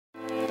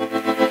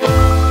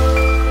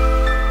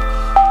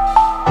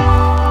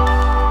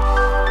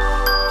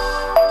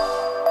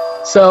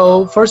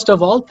So first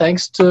of all,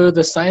 thanks to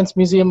the Science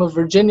Museum of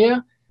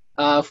Virginia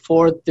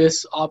for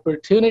this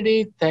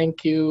opportunity.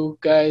 Thank you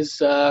guys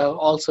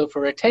also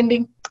for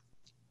attending.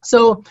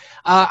 So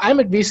I'm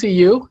at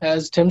VCU,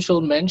 as Tim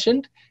Schul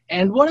mentioned,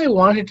 and what I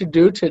wanted to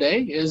do today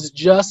is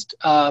just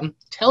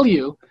tell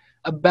you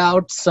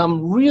about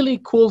some really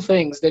cool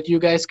things that you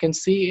guys can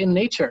see in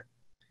nature.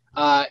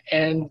 I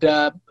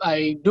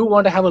do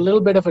want to have a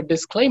little bit of a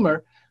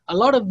disclaimer. A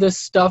lot of this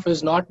stuff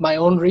is not my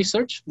own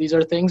research. These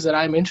are things that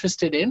I'm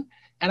interested in,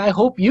 and I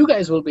hope you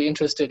guys will be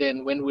interested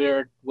in when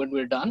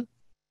we're done.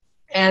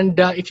 And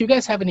if you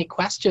guys have any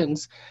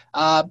questions,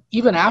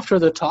 even after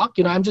the talk,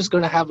 I'm just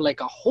going to have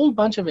like a whole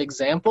bunch of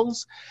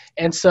examples.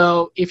 And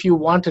so if you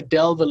want to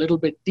delve a little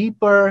bit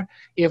deeper,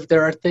 if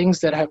there are things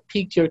that have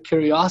piqued your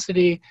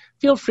curiosity,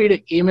 feel free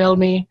to email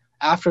me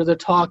after the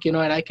talk, and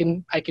I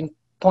can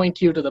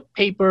point you to the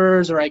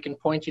papers, or I can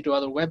point you to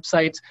other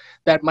websites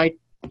that might,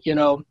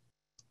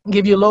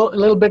 give you a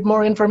little bit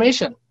more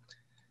information.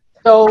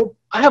 So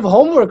I have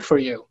homework for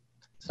you.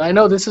 So I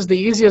know this is the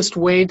easiest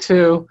way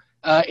to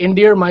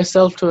endear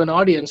myself to an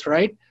audience,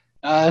 right?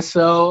 But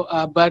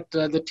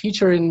the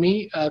teacher in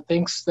me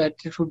thinks that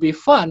it would be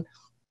fun.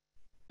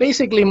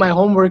 Basically, my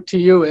homework to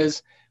you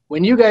is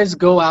when you guys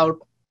go out,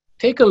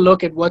 take a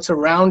look at what's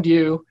around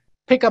you,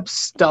 pick up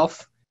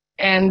stuff,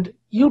 and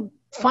you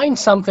find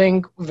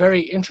something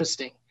very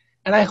interesting.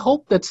 And I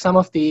hope that some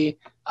of the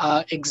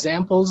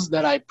examples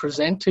that I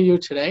present to you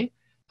today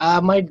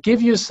might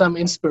give you some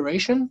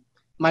inspiration,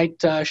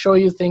 might show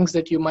you things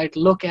that you might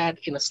look at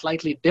in a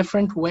slightly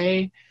different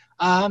way.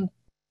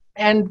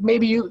 And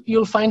maybe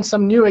you'll find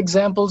some new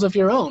examples of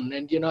your own.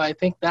 And I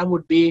think that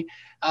would be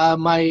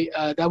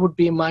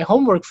my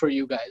homework for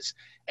you guys.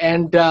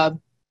 And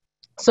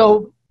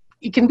so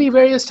it can be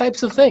various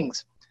types of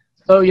things.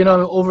 So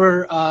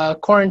over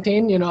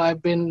quarantine,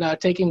 I've been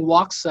taking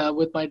walks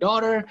with my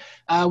daughter.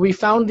 We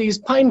found these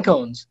pine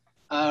cones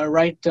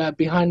right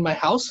behind my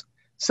house.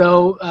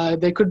 So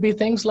they could be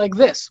things like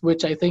this,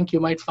 which I think you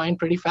might find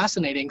pretty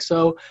fascinating.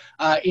 So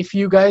if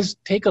you guys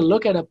take a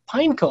look at a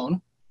pine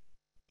cone,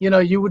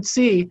 you would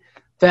see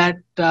that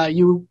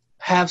you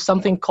have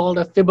something called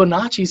a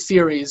Fibonacci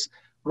series,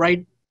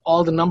 right?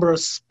 All the number of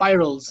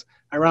spirals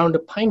around a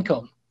pine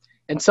cone.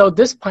 And so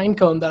this pine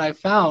cone that I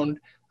found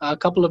a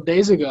couple of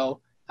days ago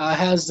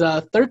has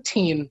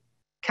 13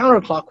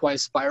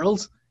 counterclockwise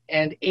spirals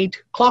and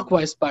 8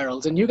 clockwise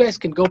spirals. And you guys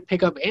can go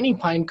pick up any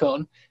pine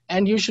cone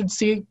and you should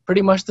see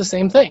pretty much the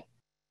same thing.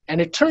 And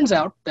it turns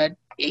out that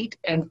 8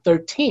 and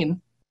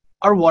 13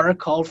 are what are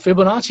called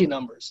Fibonacci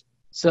numbers.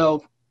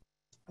 So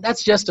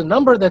that's just a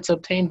number that's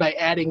obtained by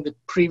adding the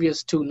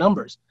previous two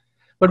numbers.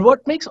 But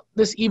what makes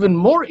this even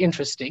more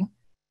interesting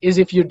is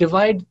if you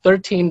divide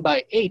 13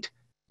 by 8,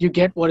 you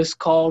get what is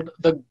called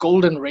the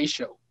golden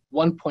ratio,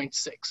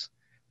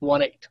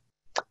 1.618.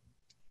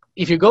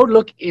 If you go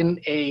look in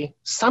a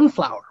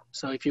sunflower,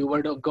 so if you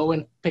were to go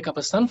and pick up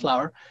a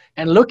sunflower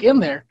and look in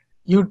there,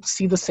 you'd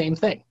see the same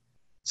thing.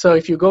 So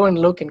if you go and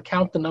look and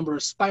count the number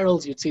of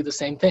spirals, you'd see the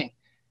same thing.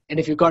 And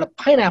if you got a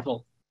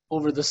pineapple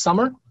over the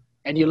summer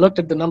and you looked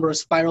at the number of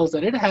spirals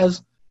that it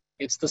has,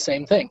 it's the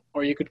same thing.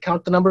 Or you could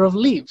count the number of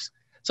leaves.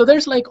 So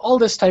there's like all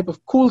this type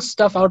of cool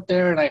stuff out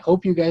there, and I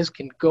hope you guys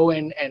can go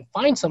in and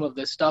find some of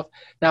this stuff.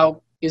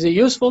 Now, is it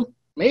useful?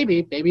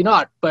 Maybe, maybe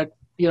not, but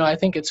I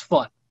think it's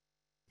fun.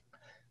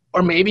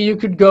 Or maybe you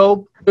could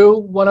go to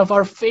one of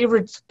our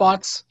favorite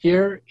spots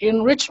here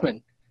in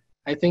Richmond.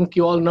 I think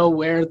you all know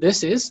where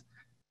this is.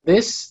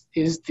 This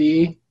is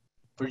the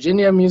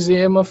Virginia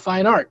Museum of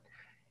Fine Art.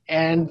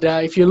 And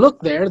if you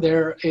look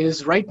there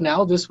is right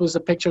now, this was a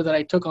picture that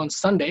I took on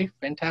Sunday,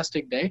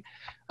 fantastic day.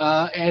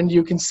 And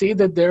you can see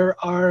that there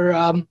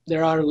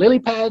are lily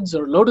pads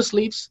or lotus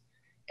leaves.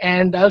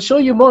 And I'll show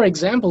you more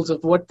examples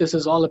of what this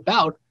is all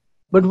about.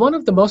 But one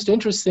of the most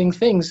interesting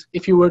things,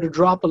 if you were to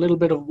drop a little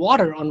bit of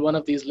water on one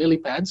of these lily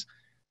pads,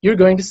 you're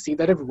going to see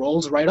that it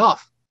rolls right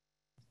off.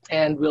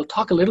 And we'll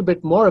talk a little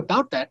bit more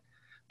about that.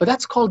 But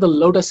that's called the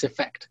lotus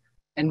effect.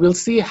 And we'll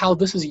see how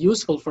this is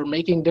useful for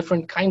making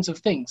different kinds of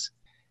things.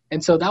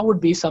 And so that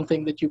would be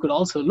something that you could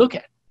also look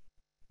at.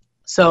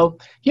 So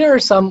here are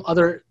some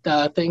other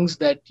things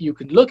that you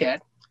could look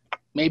at.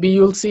 Maybe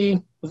you'll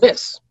see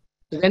this.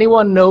 Does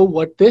anyone know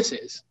what this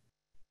is?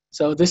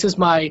 So this is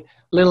my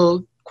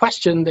little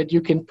question that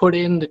you can put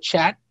in the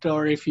chat,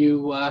 or if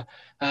you,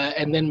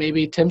 and then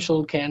maybe Tim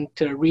Schul can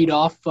read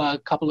off a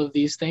couple of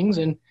these things.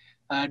 And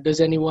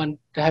does anyone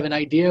have an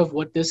idea of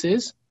what this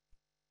is?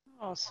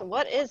 Oh, so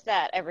what is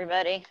that,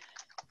 everybody?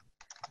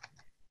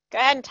 Go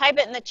ahead and type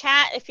it in the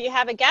chat if you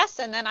have a guess,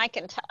 and then I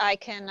can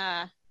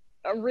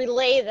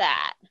relay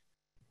that.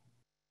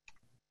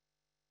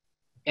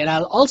 And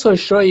I'll also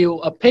show you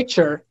a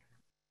picture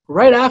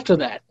right after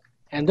that.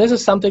 And this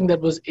is something that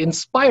was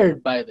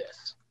inspired by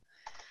this.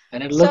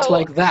 And it looks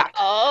like that.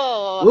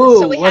 Oh, ooh,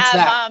 so we what's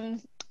have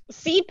that?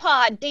 seed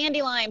pod,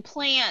 dandelion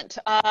plant,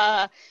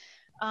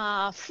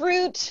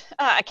 fruit,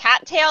 a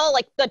cattail,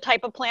 like the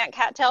type of plant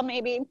cattail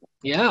maybe.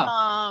 Yeah.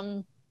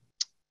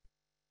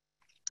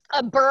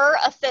 A burr,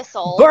 a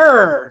thistle.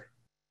 Burr.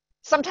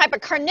 some type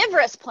of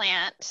carnivorous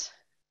plant.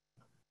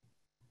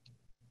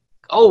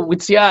 Oh,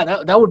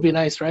 that would be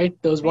nice, right?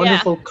 Those Yeah.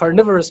 wonderful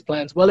carnivorous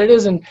plants. Well, it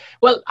isn't.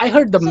 Well, I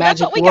heard the So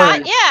that's what magic we got.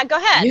 word. Yeah, go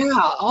ahead. Yeah,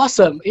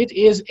 awesome. It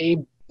is a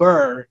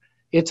burr.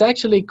 It's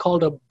actually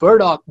called a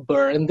burdock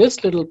burr. In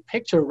this little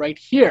picture right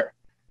here,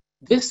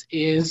 this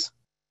is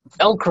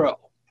Velcro.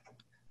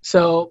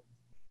 So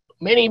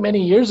many,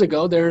 many years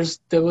ago, there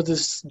was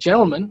this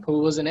gentleman who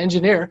was an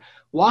engineer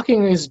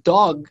walking his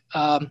dog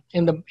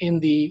in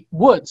the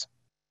woods,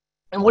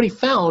 and what he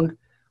found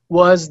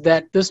was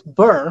that this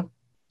burr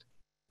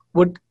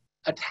would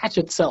attach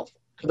itself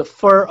to the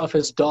fur of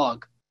his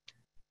dog.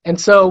 And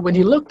so when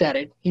he looked at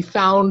it, he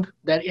found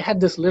that it had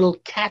this little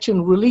catch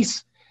and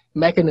release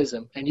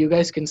mechanism. And you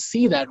guys can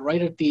see that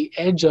right at the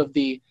edge of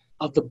the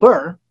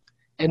burr.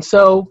 And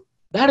so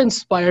that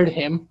inspired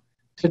him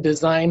to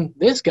design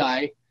this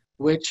guy,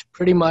 which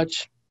pretty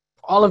much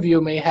all of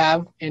you may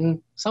have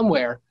in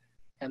somewhere,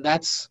 and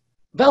that's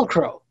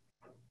Velcro.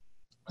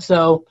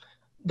 So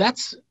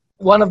that's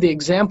one of the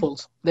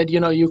examples that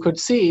you could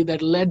see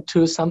that led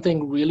to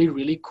something really,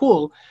 really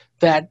cool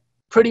that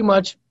pretty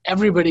much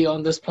everybody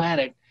on this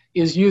planet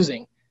is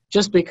using,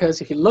 just because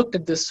he looked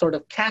at this sort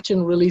of catch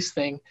and release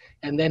thing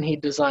and then he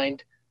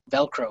designed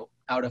Velcro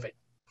out of it.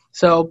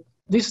 So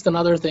this is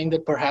another thing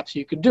that perhaps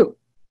you could do.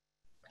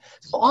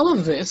 So all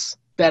of this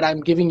that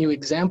I'm giving you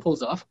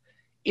examples of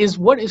is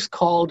what is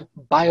called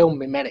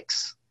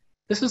biomimetics.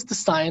 This is the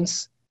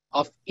science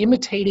of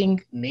imitating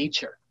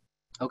nature,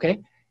 okay?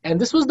 And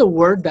this was the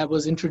word that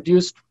was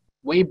introduced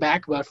way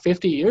back about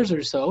 50 years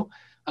or so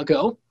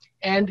ago.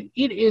 And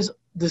it is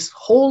this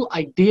whole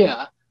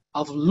idea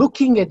of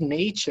looking at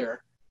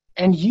nature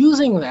and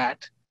using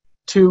that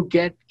to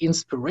get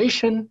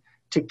inspiration,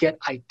 to get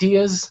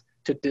ideas,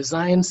 to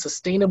design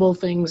sustainable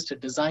things, to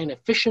design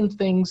efficient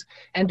things,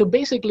 and to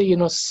basically,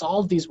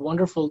 solve these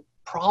wonderful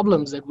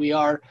problems that we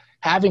are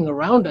having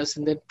around us,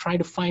 and then try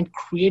to find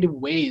creative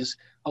ways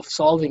of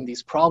solving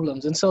these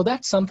problems. And so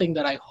that's something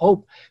that I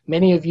hope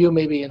many of you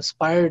may be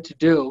inspired to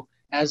do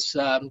as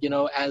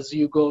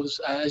you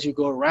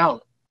go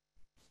around.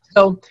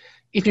 So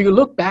if you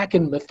look back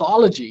in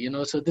mythology,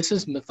 so this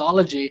is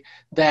mythology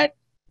that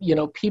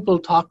people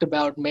talked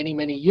about many,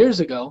 many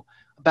years ago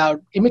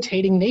about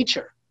imitating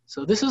nature.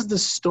 So this is the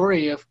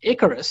story of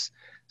Icarus.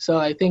 So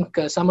I think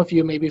some of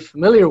you may be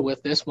familiar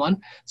with this one.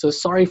 So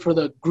sorry for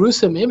the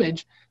gruesome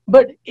image,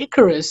 but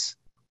Icarus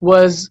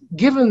was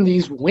given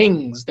these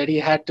wings that he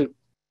had to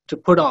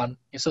put on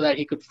so that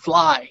he could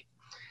fly.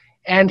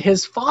 And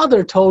his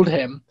father told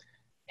him,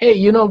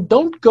 hey,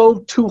 don't go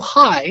too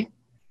high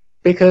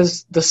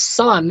because the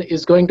sun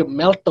is going to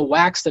melt the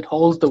wax that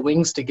holds the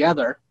wings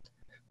together.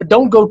 But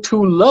don't go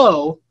too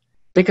low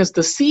because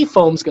the sea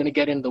foam's going to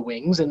get in the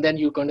wings and then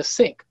you're going to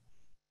sink.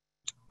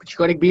 But you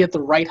got to be at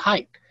the right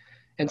height.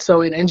 And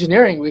so in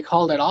engineering, we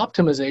call that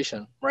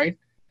optimization, right?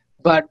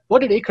 But what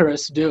did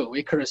Icarus do?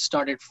 Icarus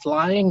started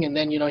flying, and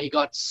then, he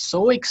got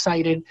so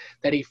excited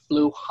that he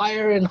flew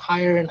higher and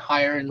higher and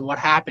higher. And what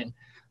happened?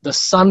 The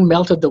sun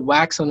melted the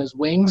wax on his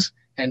wings,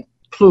 and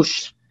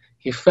ploosh,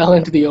 he fell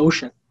into the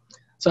ocean.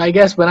 So I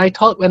guess when I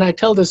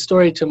tell this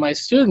story to my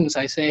students,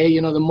 I say, hey,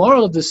 the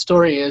moral of this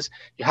story is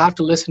you have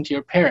to listen to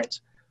your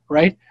parents,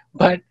 right?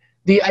 But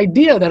the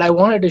idea that I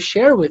wanted to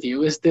share with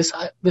you is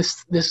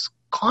this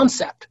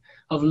concept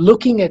of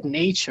looking at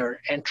nature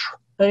and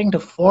trying to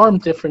form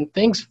different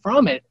things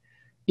from it,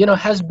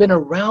 has been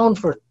around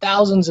for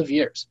thousands of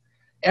years.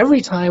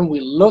 Every time we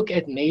look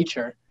at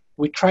nature,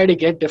 we try to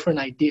get different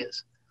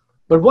ideas.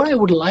 But what I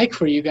would like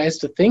for you guys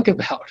to think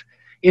about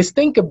is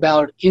think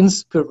about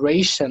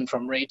inspiration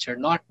from nature,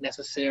 not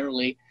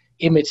necessarily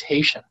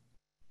imitation.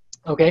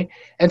 Okay,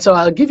 and so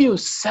I'll give you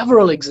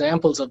several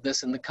examples of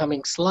this in the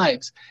coming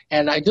slides,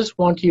 and I just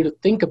want you to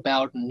think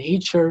about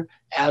nature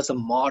as a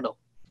model.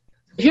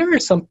 Here are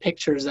some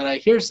pictures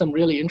here's some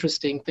really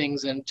interesting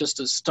things, and just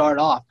to start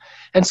off.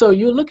 And so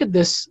you look at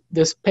this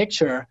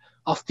picture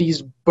of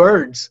these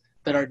birds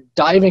that are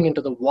diving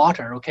into the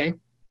water, okay?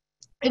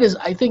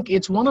 I think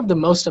it's one of the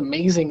most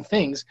amazing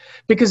things,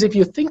 because if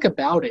you think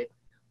about it,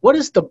 what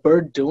is the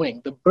bird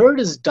doing? The bird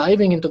is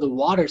diving into the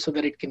water so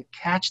that it can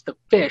catch the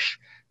fish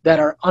that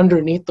are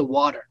underneath the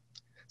water.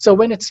 So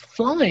when it's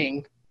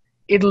flying,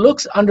 it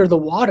looks under the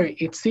water,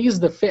 it sees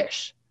the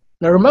fish.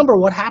 Now remember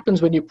what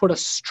happens when you put a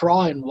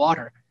straw in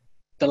water.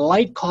 The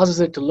light causes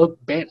it to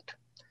look bent.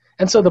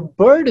 And so the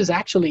bird is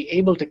actually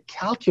able to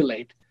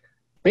calculate,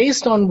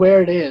 based on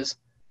where it is,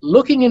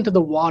 looking into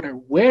the water,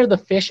 where the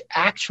fish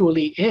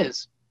actually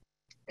is.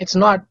 It's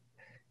not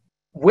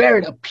where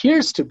it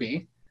appears to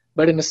be,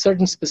 but in a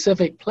certain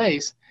specific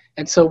place.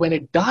 And so when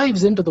it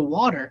dives into the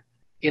water,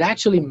 it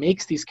actually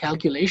makes these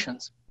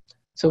calculations.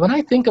 So when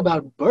I think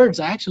about birds,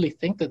 I actually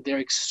think that they're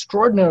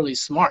extraordinarily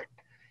smart.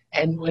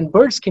 And when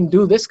birds can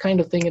do this kind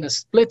of thing in a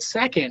split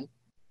second,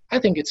 I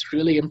think it's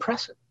really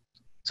impressive.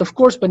 So of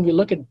course, when we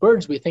look at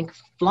birds, we think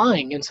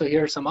flying. And so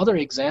here are some other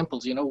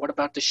examples. What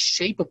about the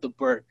shape of the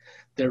bird?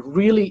 They're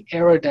really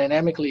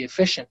aerodynamically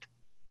efficient.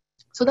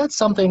 So that's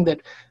something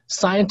that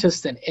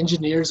scientists and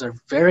engineers are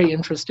very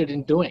interested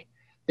in doing.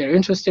 They're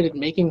interested in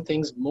making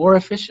things more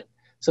efficient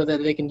so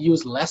that they can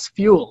use less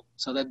fuel,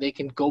 so that they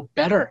can go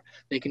better,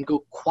 they can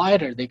go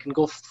quieter, they can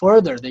go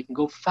further, they can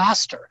go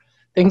faster,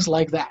 things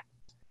like that.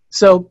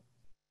 So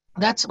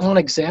that's one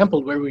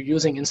example where we're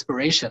using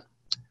inspiration.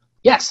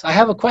 Yes, I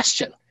have a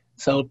question.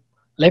 So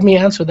let me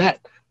answer that.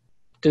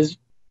 Did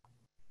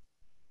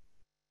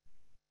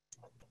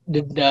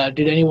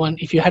anyone,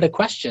 if you had a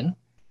question,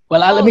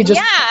 well, let me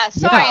just. Yeah,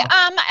 sorry.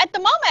 Yeah. At the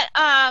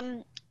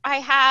moment, I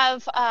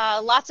have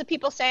lots of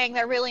people saying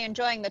they're really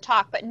enjoying the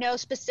talk, but no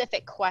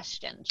specific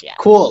questions yet.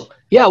 Cool.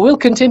 Yeah, we'll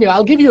continue.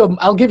 I'll give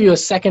you a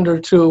second or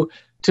two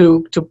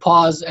to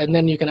pause, and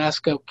then you can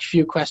ask a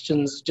few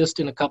questions just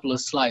in a couple of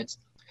slides.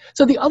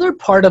 So the other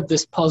part of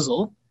this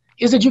puzzle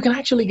is that you can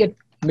actually get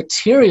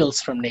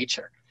materials from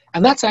nature.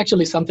 And that's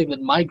actually something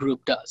that my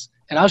group does.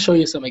 And I'll show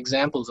you some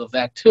examples of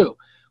that too.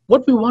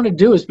 What we want to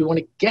do is we want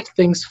to get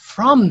things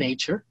from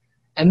nature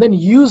and then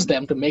use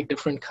them to make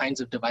different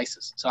kinds of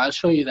devices. So I'll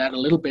show you that a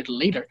little bit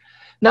later.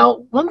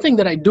 Now, one thing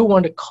that I do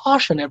want to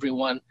caution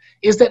everyone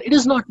is that it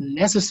is not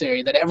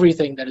necessary that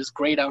everything that is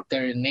great out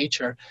there in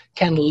nature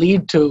can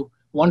lead to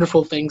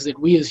wonderful things that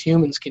we as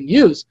humans can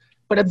use.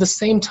 But at the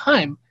same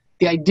time,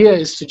 the idea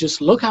is to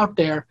just look out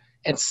there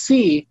and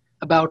see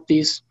about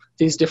these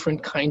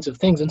different kinds of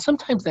things. And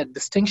sometimes that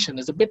distinction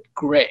is a bit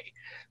gray.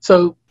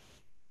 So,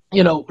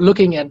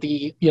 looking at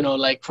the,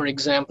 like, for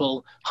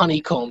example,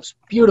 honeycombs,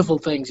 beautiful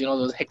things,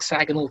 those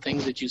hexagonal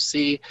things that you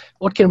see.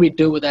 What can we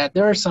do with that?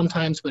 There are some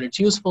times where it's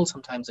useful,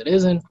 sometimes it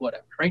isn't,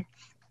 whatever, right?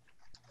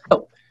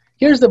 So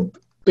here's the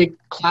big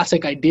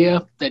classic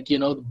idea that,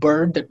 the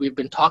bird that we've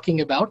been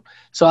talking about.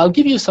 So I'll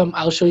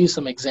show you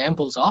some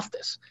examples of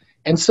this.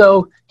 And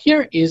so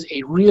here is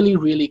a really,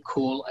 really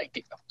cool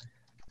idea,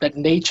 that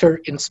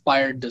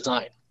nature-inspired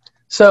design.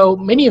 So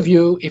many of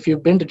you, if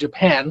you've been to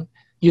Japan,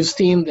 you've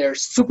seen their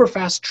super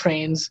fast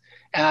trains,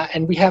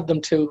 and we have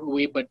them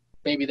too, but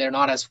maybe they're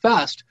not as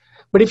fast.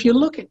 But if you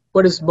look at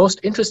what is most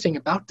interesting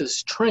about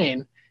this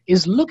train,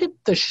 is look at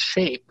the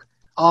shape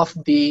of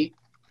the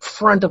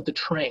front of the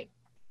train.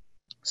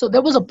 So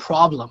there was a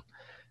problem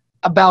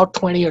about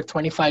 20 or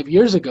 25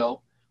 years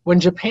ago when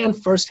Japan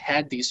first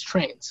had these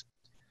trains.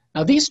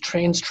 Now these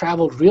trains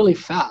traveled really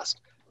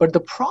fast, but the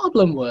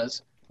problem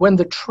was when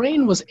the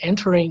train was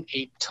entering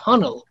a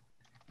tunnel,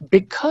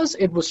 because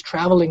it was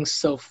traveling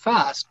so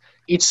fast,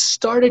 it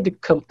started to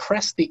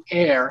compress the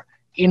air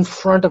in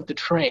front of the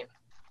train.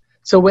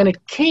 So when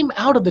it came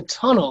out of the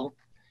tunnel,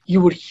 you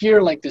would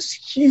hear like this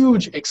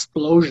huge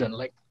explosion,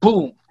 like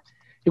boom.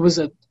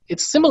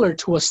 It's similar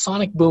to a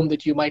sonic boom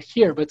that you might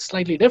hear, but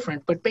slightly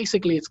different, but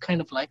basically it's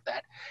kind of like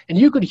that. And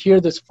you could hear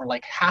this for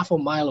like half a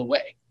mile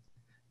away.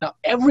 Now,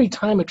 every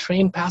time a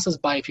train passes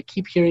by, if you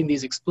keep hearing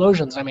these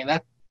explosions,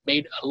 that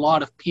made a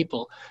lot of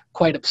people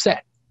quite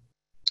upset.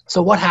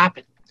 So what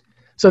happened?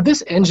 So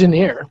this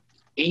engineer,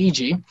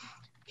 Eiji,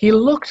 he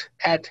looked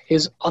at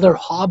his other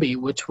hobby,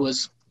 which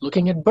was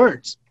looking at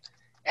birds.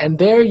 And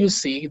there you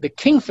see the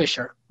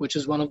kingfisher, which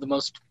is one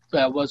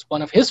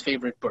of his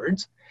favorite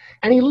birds.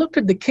 And he looked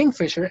at the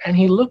kingfisher and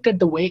he looked at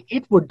the way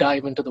it would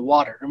dive into the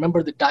water.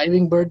 Remember the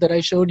diving bird that I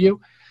showed you?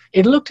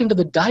 It looked into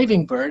the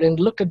diving bird and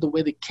looked at the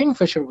way the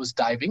kingfisher was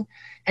diving.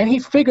 And he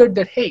figured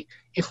that, hey,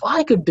 if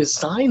I could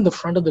design the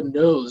front of the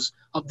nose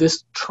of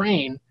this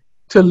train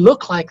to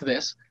look like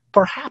this,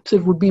 perhaps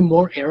it would be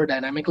more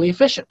aerodynamically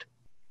efficient.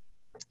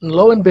 And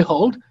lo and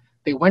behold,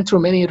 they went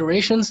through many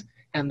iterations,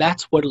 and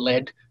that's what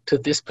led to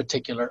this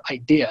particular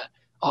idea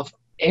of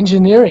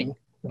engineering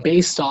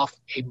based off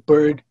a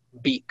bird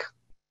beak.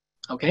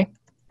 Okay?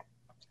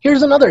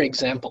 Here's another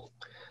example.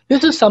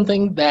 This is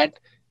something that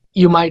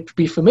you might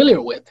be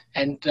familiar with.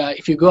 And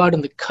if you go out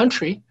in the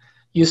country,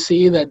 you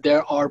see that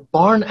there are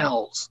barn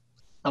owls.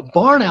 Now,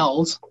 barn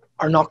owls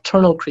are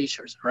nocturnal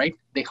creatures, right?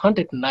 They hunt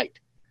at night.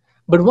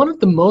 But one of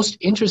the most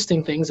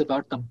interesting things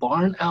about the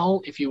barn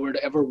owl, if you were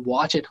to ever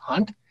watch it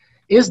hunt,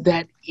 is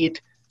that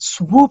it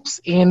swoops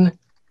in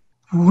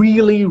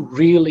really,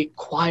 really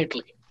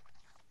quietly.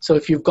 So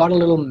if you've got a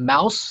little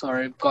mouse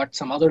or you've got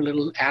some other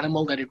little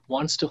animal that it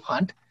wants to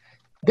hunt,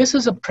 this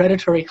is a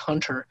predatory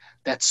hunter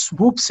that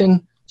swoops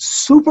in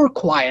super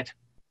quiet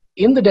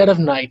in the dead of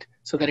night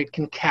so that it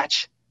can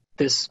catch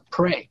this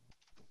prey.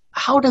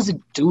 How does it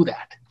do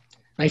that?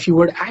 Now, if you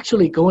were to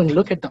actually go and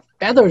look at the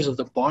feathers of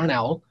the barn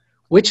owl,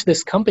 which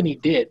this company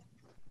did,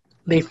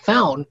 they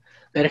found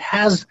that it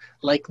has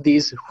like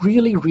these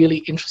really, really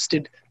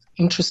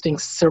interesting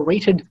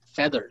serrated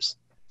feathers.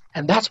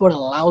 And that's what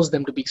allows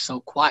them to be so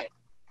quiet.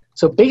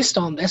 So based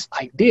on this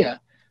idea,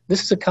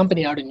 this is a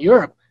company out in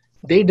Europe,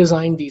 they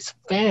designed these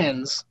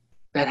fans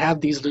that have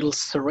these little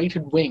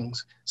serrated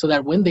wings so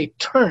that when they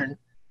turn,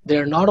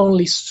 they're not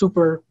only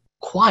super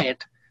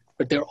quiet,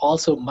 but they're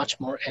also much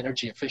more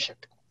energy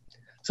efficient.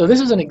 So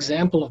this is an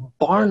example of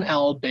barn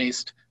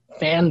owl-based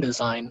fan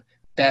design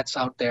that's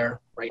out there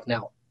right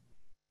now.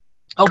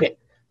 Okay,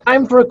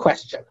 time for a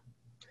question.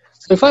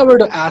 So if I were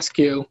to ask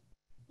you,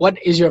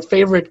 what is your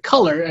favorite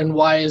color and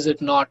why is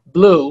it not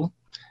blue,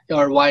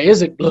 or why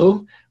is it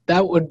blue,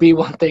 that would be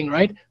one thing,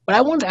 right? But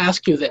I want to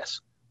ask you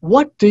this.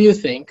 What do you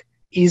think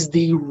is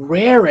the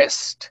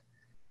rarest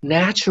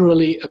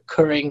naturally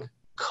occurring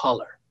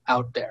color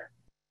out there?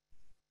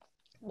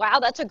 Wow,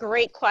 that's a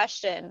great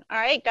question. All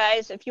right,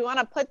 guys, if you want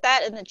to put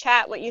that in the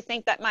chat, what you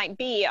think that might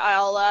be,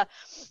 I'll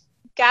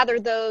gather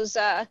those.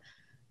 Now,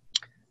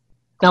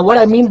 what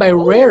I mean by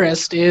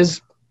rarest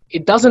is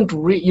it doesn't.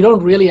 You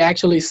don't really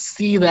actually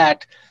see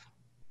that.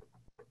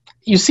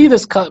 You see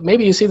this.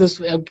 Maybe you see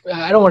this.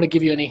 I don't want to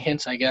give you any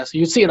hints. I guess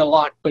you see it a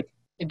lot, but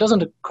it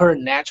doesn't occur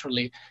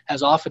naturally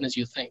as often as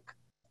you think.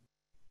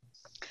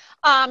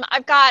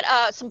 I've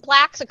got some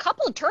blacks, a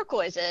couple of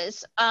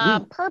turquoises,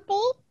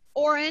 purple,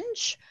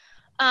 orange.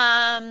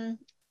 A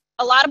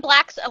lot of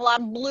blacks, a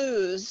lot of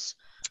blues,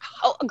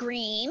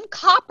 green,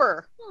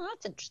 copper. Oh,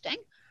 that's interesting.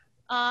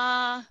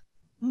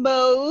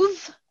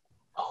 Mauve.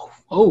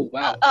 Oh,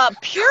 wow.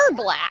 Pure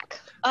black.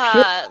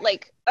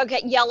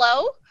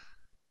 Yellow.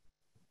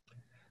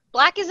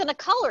 Black isn't a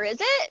color, is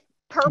it?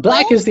 Purple.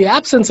 Black is the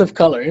absence of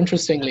color,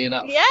 interestingly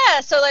enough.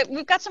 Yeah, so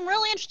we've got some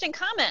really interesting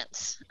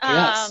comments.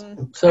 Yes.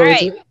 So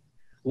it's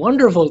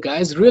wonderful,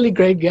 guys. Really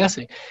great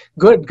guessing.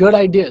 Good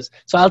ideas.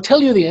 So I'll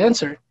tell you the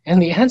answer,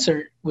 and the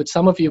answer, which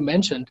some of you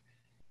mentioned,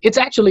 it's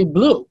actually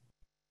blue.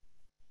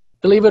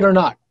 Believe it or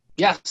not.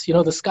 Yes,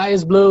 the sky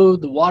is blue,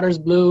 the water's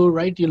blue,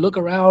 right? You look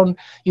around,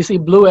 you see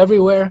blue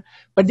everywhere.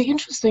 But the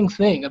interesting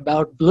thing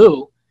about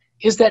blue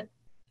is that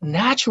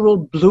natural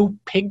blue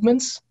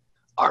pigments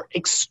are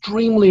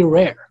extremely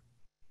rare.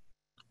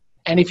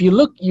 And if you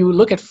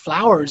look at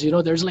flowers,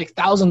 there's like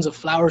thousands of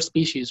flower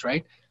species,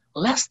 right?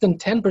 Less than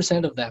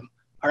 10% of them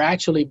are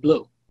actually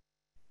blue.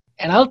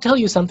 And I'll tell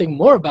you something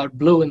more about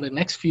blue in the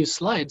next few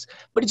slides,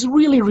 but it's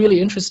really,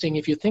 really interesting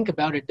if you think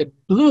about it, that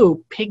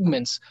blue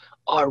pigments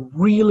are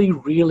really,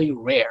 really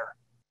rare.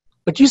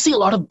 But you see a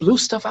lot of blue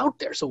stuff out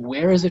there, so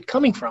where is it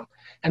coming from?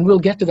 And we'll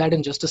get to that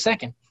in just a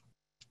second.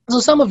 So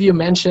some of you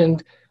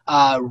mentioned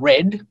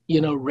red,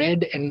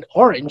 red and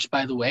orange,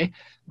 by the way.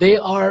 They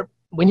are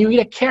when you eat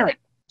a carrot.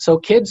 So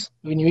kids,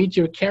 when you eat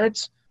your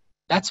carrots,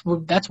 that's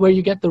where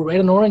you get the red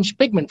and orange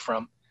pigment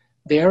from.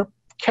 They're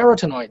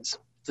carotenoids,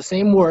 the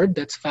same word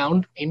that's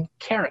found in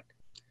carrot.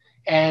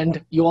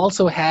 And you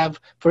also have,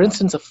 for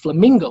instance, a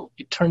flamingo.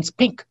 It turns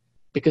pink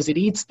because it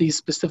eats these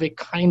specific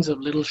kinds of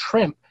little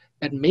shrimp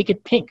that make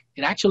it pink.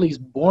 It actually is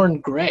born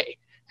gray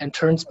and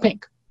turns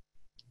pink.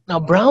 Now,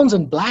 browns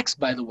and blacks,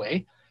 by the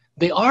way,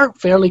 they are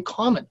fairly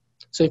common.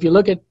 So if you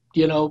look at,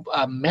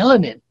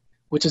 melanin,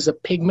 which is a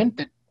pigment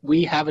that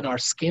we have in our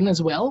skin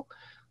as well,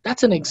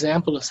 that's an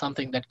example of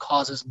something that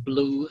causes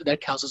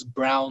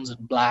browns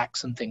and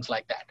blacks and things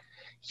like that.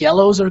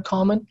 Yellows are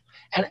common,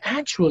 and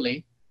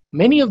actually,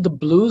 many of the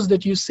blues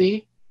that you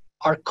see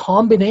are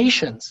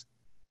combinations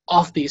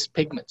of these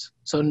pigments.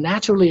 So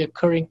naturally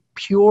occurring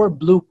pure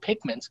blue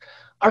pigments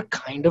are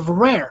kind of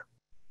rare.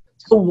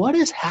 So what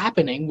is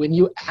happening when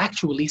you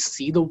actually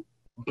see the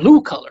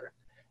blue color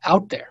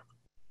out there?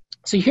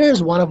 So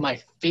here's one of my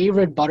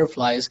favorite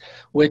butterflies,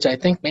 which I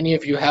think many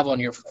of you have on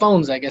your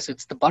phones. I guess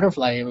it's the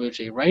butterfly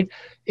emoji, right?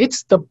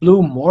 It's the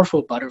blue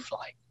morpho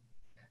butterfly.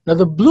 Now,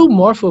 the blue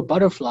morpho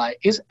butterfly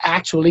is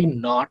actually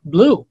not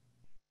blue.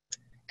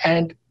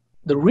 And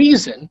the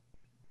reason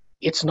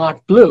it's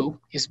not blue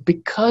is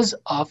because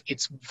of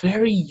its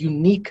very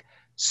unique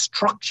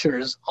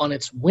structures on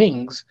its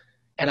wings.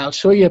 And I'll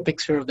show you a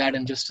picture of that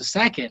in just a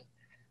second.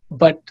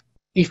 But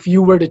if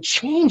you were to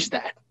change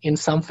that in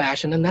some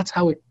fashion, and that's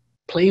how it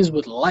plays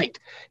with light.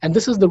 And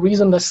this is the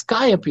reason the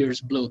sky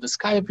appears blue. The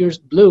sky appears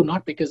blue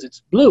not because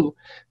it's blue,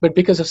 but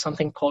because of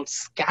something called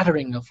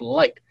scattering of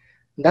light.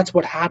 And that's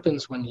what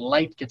happens when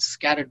light gets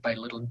scattered by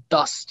little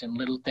dust and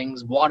little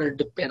things, water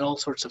and all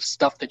sorts of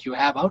stuff that you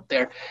have out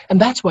there. And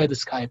that's why the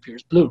sky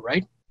appears blue,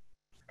 right?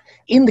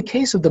 In the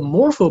case of the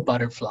morpho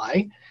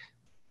butterfly,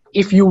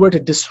 if you were to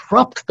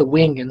disrupt the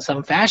wing in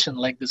some fashion,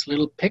 like this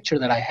little picture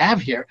that I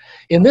have here,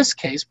 in this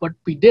case, what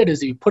we did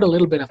is we put a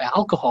little bit of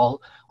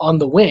alcohol on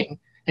the wing,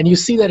 and you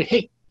see that,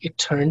 hey, it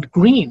turned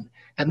green.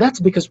 And that's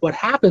because what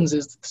happens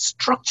is the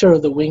structure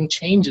of the wing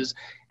changes,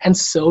 and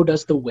so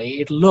does the way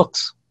it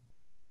looks.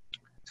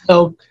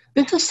 So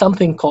this is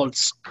something called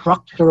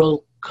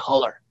structural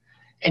color.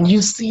 And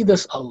you see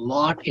this a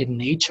lot in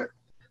nature.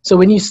 So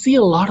when you see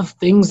a lot of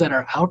things that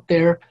are out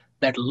there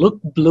that look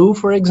blue,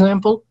 for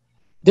example,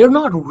 they're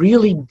not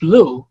really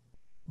blue,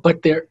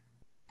 but they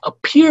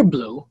appear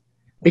blue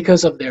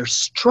because of their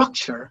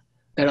structure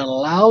that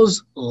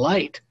allows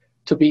light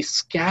to be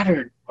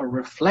scattered or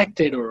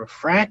reflected or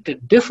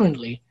refracted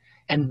differently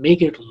and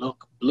make it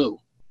look blue.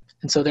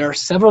 And so there are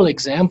several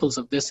examples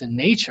of this in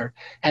nature,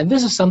 and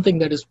this is something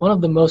that is one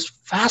of the most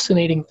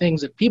fascinating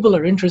things that people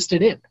are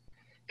interested in.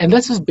 And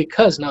this is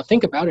because, now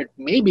think about it,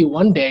 maybe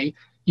one day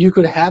you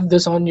could have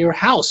this on your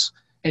house,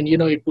 and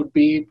it would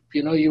be,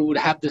 you would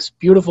have this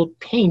beautiful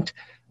paint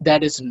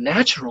that is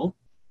natural.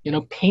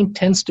 Paint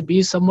tends to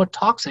be somewhat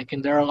toxic,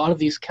 and there are a lot of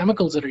these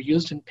chemicals that are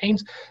used in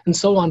paints and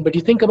so on. But you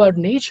think about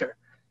nature,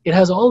 it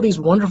has all these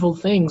wonderful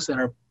things that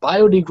are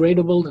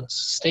biodegradable and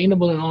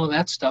sustainable and all of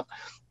that stuff.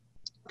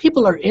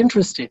 People are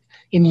interested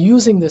in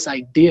using this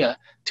idea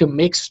to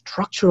make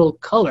structural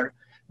color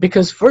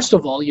Because first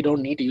of all, you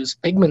don't need to use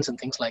pigments and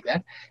things like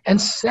that.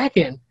 And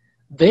second,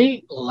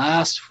 they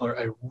last for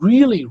a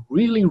really,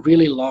 really,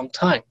 really long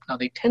time. Now,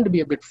 they tend to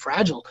be a bit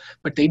fragile,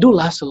 but they do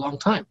last a long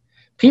time.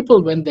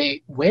 People, when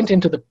they went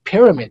into the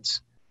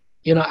pyramids,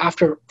 you know,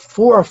 after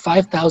 4,000 or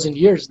 5,000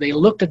 years, they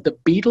looked at the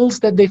beetles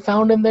that they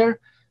found in there.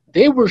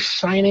 They were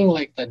shining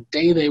like the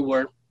day they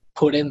were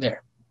put in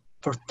there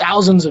for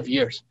thousands of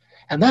years.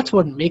 And that's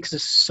what makes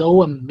this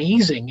so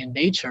amazing in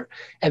nature.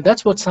 And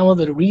that's what some of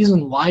the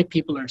reason why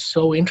people are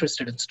so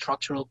interested in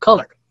structural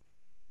color.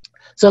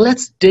 So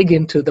let's dig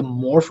into the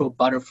morpho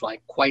butterfly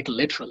quite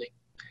literally.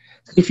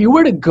 If you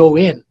were to go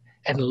in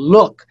and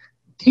look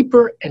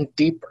deeper and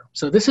deeper,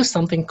 so this is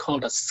something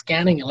called a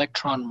scanning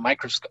electron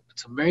microscope.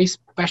 It's a very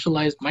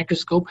specialized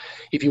microscope.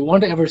 If you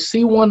want to ever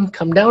see one,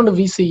 come down to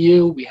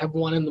VCU. We have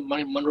one in the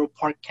Monroe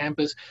Park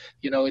campus.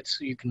 You know,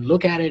 you can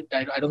look at it.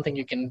 I don't think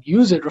you can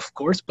use it, of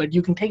course, but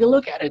you can take a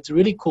look at it. It's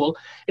really cool.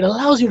 It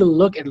allows you to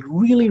look at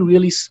really,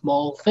 really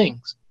small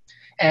things.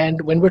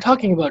 And when we're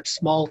talking about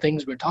small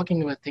things, we're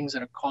talking about things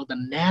that are called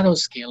the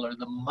nanoscale or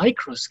the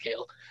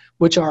microscale,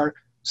 which are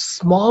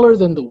smaller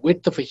than the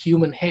width of a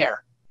human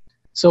hair.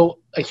 So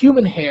a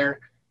human hair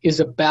is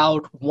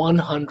about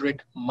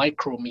 100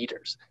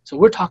 micrometers. So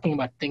we're talking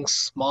about things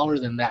smaller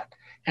than that.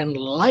 And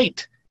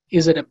light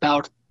is at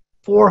about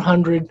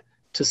 400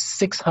 to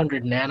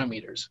 600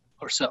 nanometers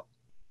or so.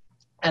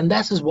 And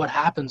this is what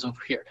happens over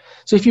here.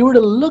 So if you were to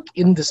look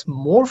in this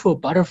morpho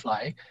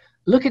butterfly,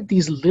 look at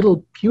these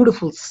little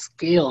beautiful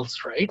scales,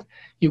 right?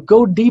 You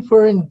go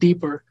deeper and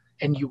deeper,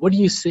 and what do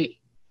you see?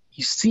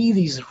 You see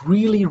these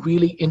really,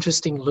 really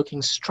interesting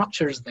looking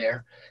structures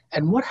there.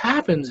 And what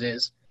happens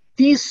is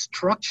these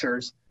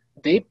structures,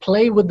 they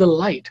play with the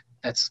light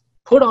that's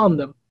put on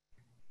them,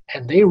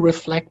 and they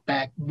reflect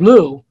back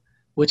blue,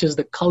 which is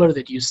the color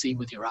that you see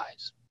with your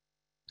eyes.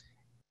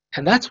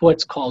 And that's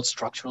what's called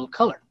structural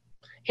color.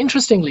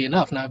 Interestingly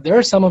enough, now if there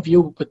are some of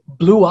you with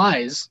blue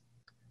eyes,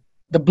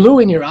 the blue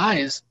in your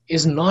eyes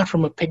is not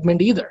from a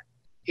pigment either.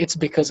 It's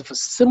because of a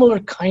similar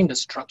kind of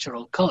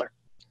structural color.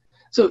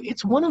 So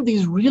it's one of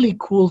these really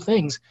cool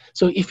things.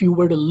 So if you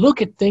were to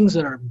look at things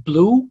that are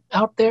blue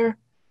out there,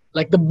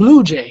 like the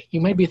blue jay, you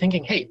might be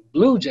thinking, hey,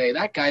 blue jay,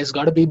 that guy's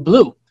got to be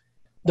blue.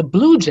 The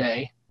blue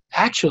jay,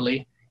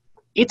 actually,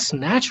 its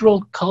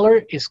natural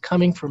color is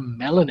coming from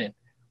melanin,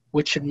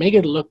 which should make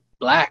it look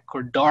black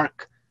or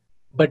dark.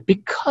 But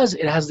because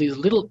it has these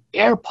little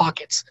air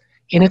pockets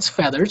in its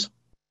feathers,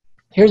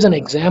 here's an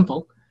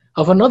example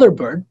of another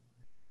bird.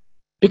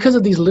 Because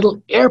of these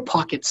little air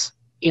pockets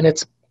in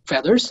its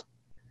feathers,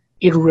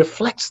 it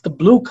reflects the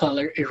blue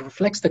color, it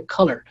reflects the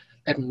color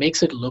that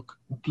makes it look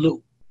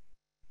blue.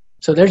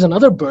 So there's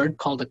another bird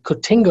called the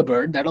cotinga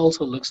bird that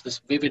also looks this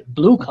vivid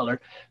blue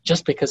color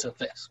just because of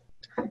this.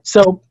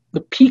 So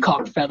the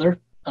peacock feather,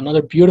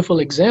 another beautiful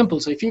example.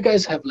 So if you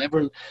guys have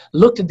ever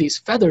looked at these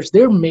feathers,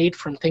 they're made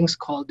from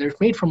they're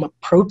made from a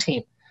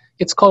protein.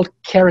 It's called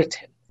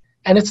keratin.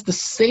 And it's the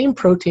same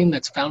protein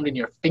that's found in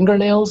your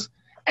fingernails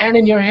and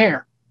in your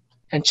hair.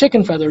 And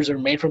chicken feathers are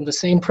made from the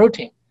same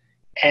protein.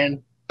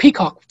 And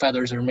peacock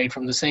feathers are made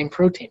from the same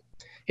protein.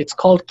 It's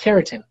called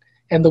keratin.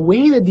 And the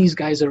way that these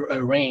guys are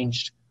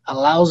arranged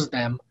allows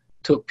them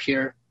to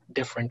appear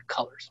different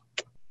colors.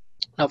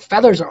 Now,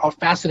 feathers are all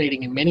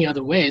fascinating in many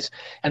other ways,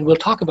 and we'll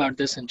talk about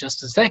this in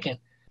just a second.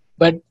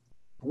 But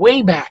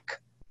way back,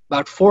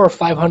 about 400 or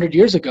 500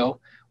 years ago,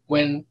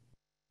 when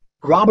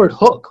Robert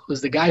Hooke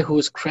was the guy who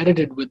was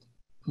credited with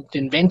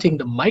inventing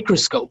the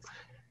microscope,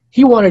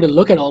 he wanted to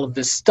look at all of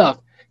this stuff.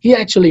 He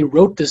actually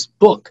wrote this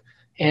book,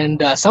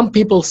 and some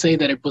people say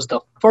that it was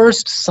the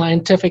first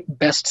scientific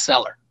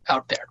bestseller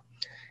out there.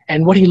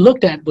 And what he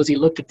looked at was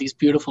these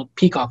beautiful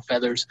peacock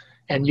feathers,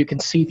 and you can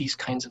see these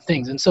kinds of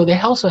things. And so they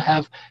also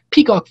have,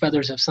 peacock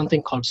feathers have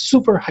something called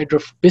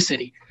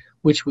superhydrophobicity,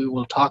 which we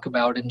will talk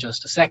about in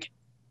just a second.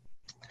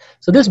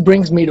 So this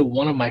brings me to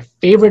one of my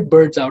favorite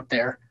birds out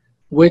there,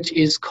 which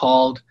is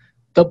called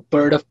the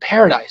bird of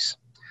paradise.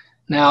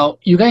 Now,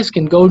 you guys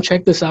can go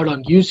check this out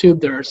on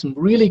YouTube. There are some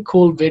really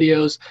cool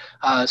videos.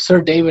 Sir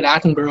David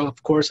Attenborough,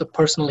 of course, a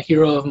personal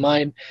hero of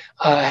mine,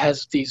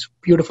 has these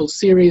beautiful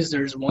series.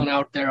 There's one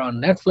out there on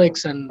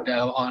Netflix and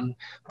on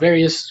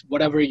various,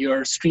 whatever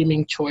your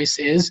streaming choice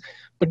is.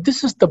 But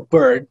this is the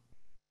bird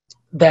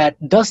that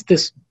does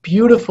this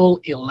beautiful,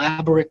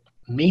 elaborate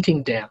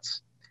mating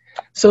dance.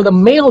 So the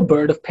male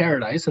bird of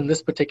paradise, in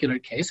this particular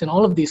case, in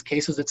all of these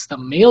cases, it's the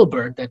male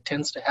bird that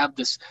tends to have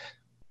this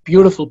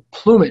beautiful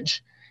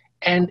plumage.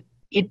 And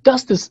it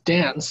does this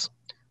dance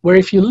where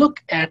if you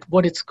look at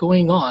what it's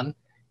going on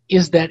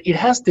is that it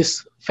has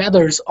this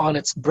feathers on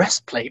its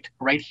breastplate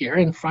right here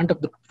in front of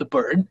the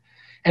bird.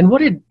 And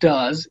what it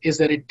does is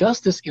that it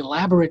does this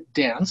elaborate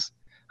dance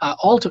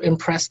all to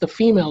impress the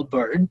female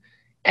bird.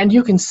 And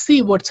you can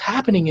see what's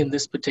happening in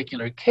this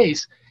particular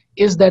case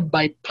is that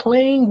by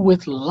playing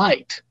with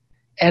light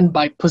and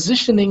by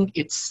positioning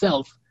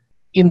itself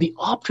in the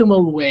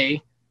optimal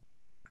way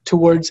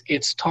towards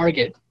its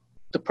target,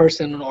 the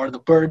person or the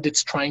bird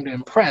it's trying to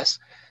impress,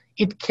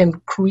 it can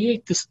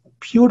create this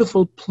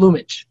beautiful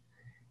plumage.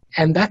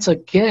 And that's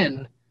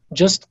again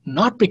just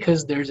not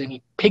because there's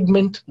any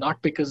pigment,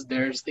 not because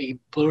there's a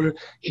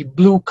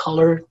blue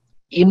color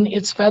in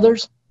its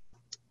feathers,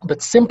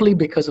 but simply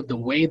because of the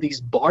way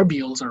these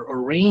barbules are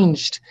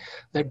arranged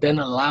that then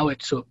allow it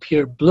to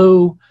appear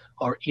blue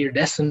or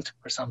iridescent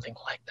or something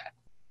like that.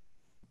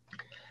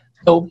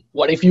 So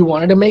what if you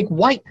wanted to make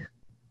white?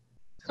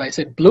 So I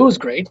said blue is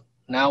great.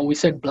 Now we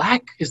said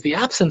black is the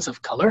absence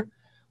of color.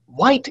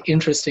 White,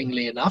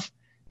 interestingly enough,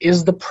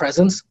 is the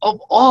presence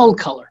of all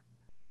color,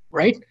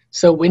 right?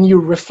 So when you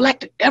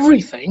reflect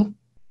everything,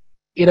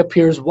 it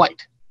appears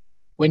white.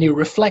 When you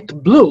reflect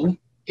blue,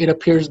 it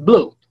appears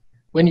blue.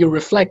 When you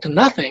reflect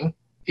nothing,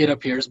 it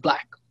appears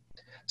black.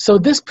 So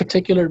this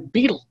particular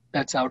beetle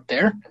that's out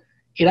there,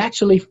 it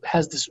actually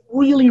has this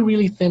really,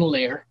 really thin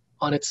layer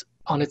on its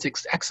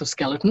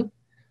exoskeleton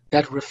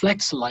that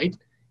reflects light,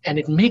 and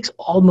it makes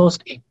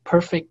almost a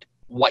perfect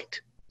white.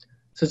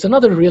 So it's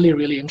another really,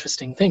 really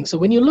interesting thing. So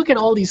when you look at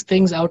all these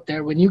things out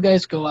there, when you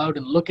guys go out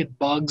and look at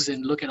bugs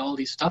and look at all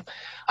these stuff,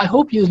 I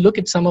hope you look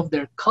at some of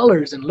their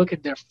colors and look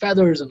at their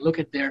feathers and look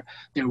at their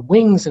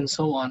wings and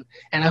so on.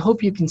 And I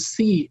hope you can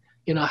see,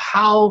 you know,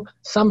 how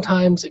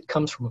sometimes it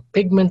comes from a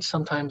pigment,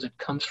 sometimes it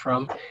comes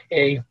from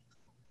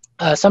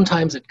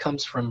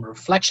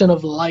reflection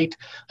of light,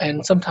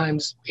 and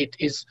sometimes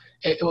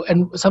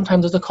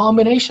sometimes it's a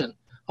combination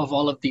of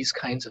all of these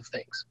kinds of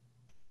things.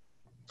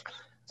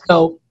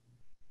 So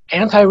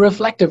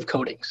anti-reflective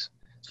coatings.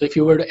 So if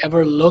you were to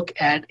ever look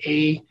at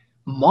a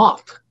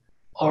moth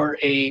or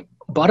a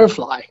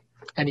butterfly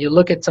and you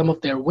look at some of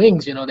their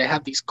wings, you know, they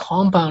have these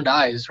compound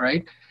eyes,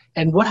 right?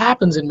 And what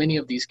happens in many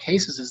of these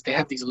cases is they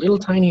have these little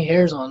tiny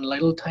hairs on,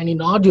 little tiny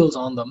nodules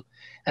on them,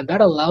 and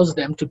that allows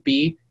them to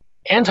be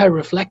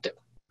anti-reflective.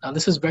 Now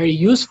this is very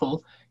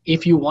useful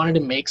if you wanted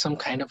to make some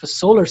kind of a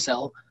solar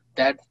cell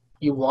that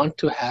you want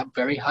to have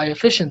very high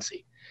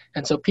efficiency.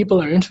 And so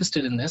people are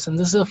interested in this, and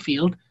this is a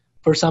field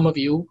for some of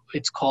you,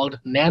 it's called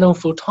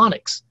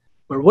nanophotonics,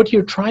 where what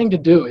you're trying to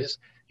do is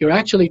you're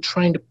actually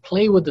trying to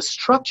play with the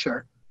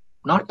structure,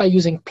 not by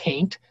using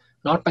paint,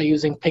 not by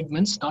using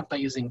pigments, not by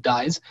using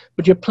dyes,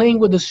 but you're playing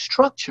with the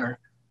structure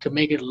to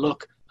make it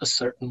look a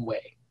certain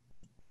way.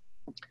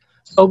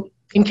 So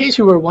in case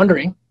you were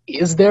wondering,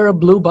 is there a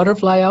blue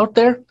butterfly out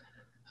there?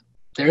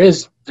 There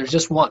is. There's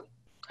just one,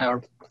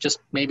 or just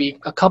maybe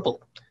a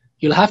couple.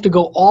 You'll have to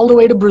go all the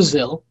way to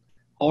Brazil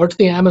or to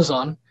the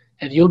Amazon,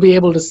 and you'll be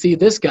able to see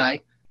this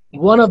guy,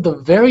 one of the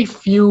very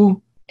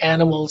few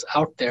animals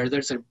out there.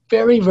 There's a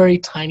very, very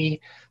tiny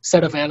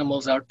set of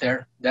animals out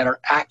there that are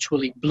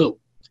actually blue.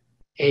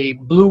 A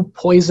blue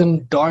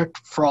poison dart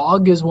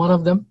frog is one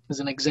of them,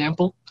 as an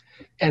example.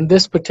 And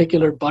this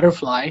particular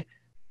butterfly,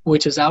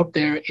 which is out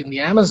there in the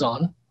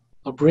Amazon,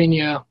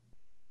 Lobrinia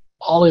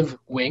olive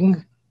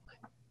wing,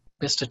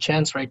 missed a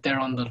chance right there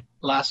on the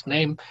last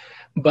name,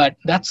 but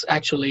that's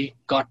actually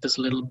got this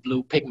little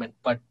blue pigment.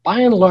 But by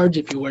and large,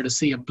 if you were to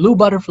see a blue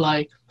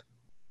butterfly,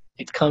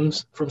 it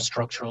comes from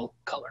structural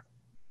color.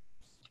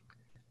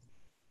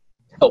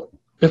 So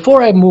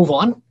before I move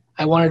on,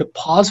 I wanted to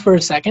pause for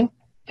a second,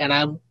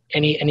 and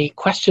any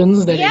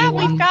questions that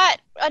anyone... Yeah, we've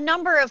got a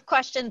number of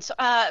questions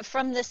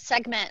from this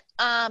segment.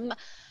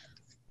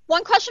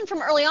 One question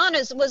from early on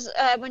was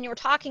when you were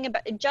talking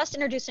about just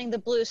introducing the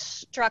blue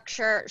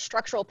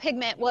structural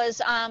pigment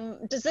was,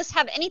 does this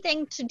have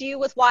anything to do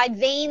with why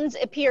veins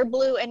appear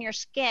blue in your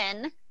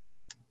skin?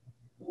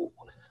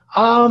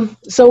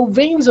 So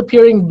veins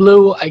appearing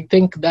blue, I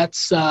think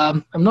that's,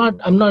 I'm not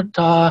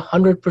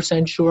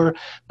 100% sure,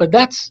 but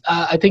that's,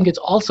 I think it's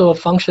also a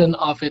function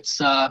of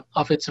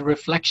its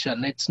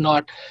reflection. It's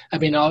not, I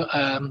mean,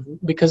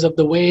 because of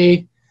the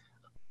way.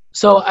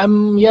 So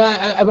I'm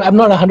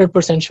not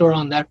 100% sure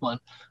on that one.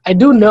 I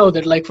do know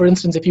that, like, for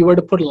instance, if you were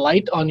to put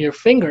light on your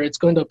finger, it's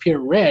going to appear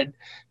red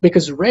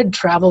because red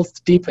travels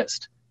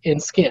deepest in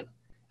skin.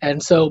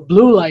 And so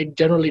blue light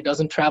generally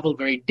doesn't travel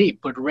very deep,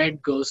 but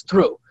red goes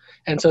through.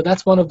 And so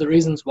that's one of the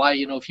reasons why,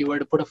 you know, if you were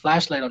to put a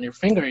flashlight on your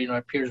finger, you know, it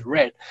appears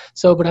red.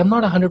 So, but I'm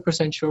not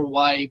 100% sure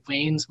why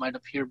veins might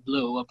appear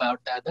blue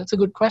about that. That's a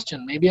good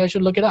question. Maybe I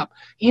should look it up.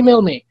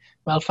 Email me.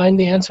 I'll find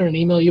the answer and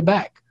email you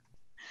back.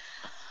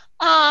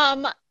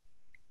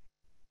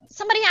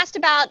 Somebody asked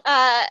about,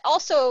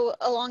 also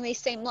along these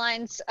same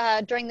lines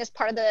during this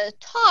part of the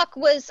talk,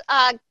 was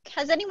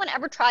has anyone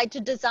ever tried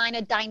to design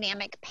a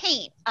dynamic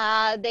paint?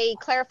 They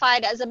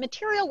clarified as a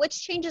material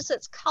which changes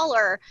its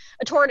color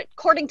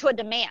according to a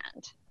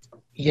demand.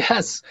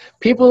 Yes,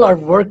 people are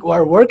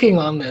working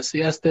on this.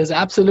 Yes, there's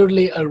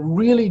absolutely a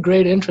really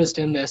great interest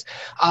in this.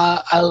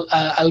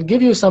 I'll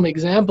give you some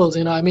examples.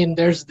 You know, I mean,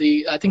 there's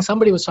I think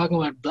somebody was talking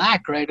about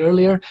black right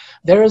earlier.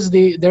 There's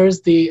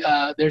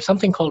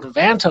something called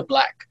Vanta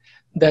black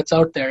that's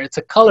out there. It's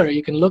a color.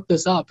 You can look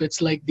this up.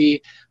 It's like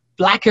the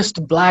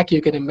blackest black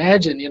you can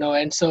imagine, you know.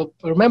 And so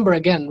remember,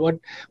 again,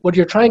 what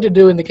you're trying to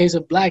do in the case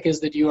of black is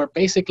that you are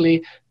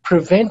basically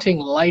preventing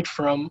light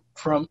from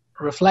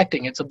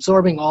reflecting, it's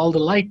absorbing all the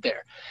light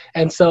there.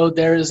 And so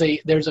there's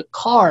a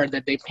car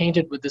that they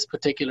painted with this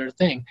particular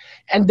thing.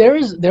 And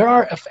there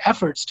are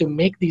efforts to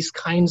make these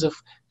kinds of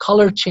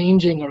color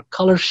changing or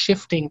color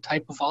shifting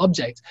type of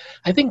objects.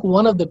 I think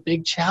one of the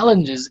big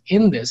challenges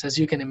in this, as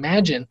you can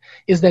imagine,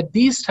 is that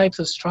these types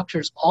of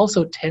structures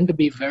also tend to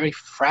be very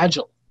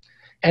fragile.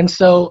 And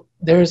so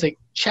there's a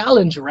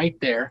challenge right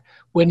there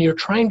when you're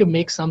trying to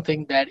make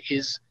something that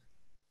is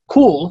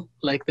cool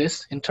like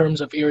this in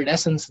terms of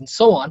iridescence and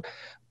so on,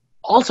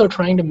 also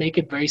trying to make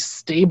it very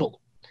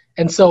stable.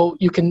 And so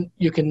you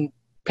can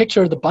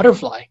picture the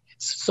butterfly.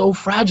 It's so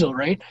fragile,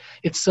 right?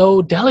 It's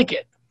so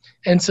delicate.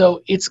 And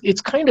so it's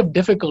kind of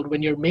difficult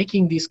when you're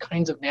making these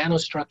kinds of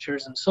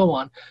nanostructures and so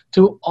on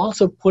to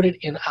also put it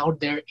out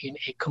there in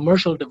a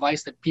commercial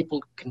device that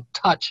people can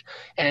touch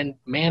and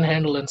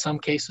manhandle in some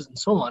cases and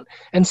so on.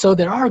 And so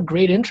there are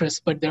great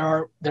interests, but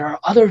there are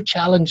other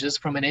challenges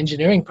from an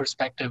engineering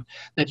perspective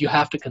that you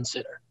have to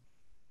consider.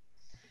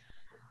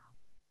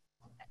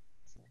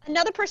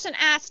 Another person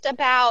asked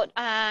about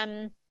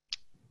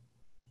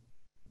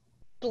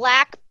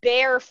black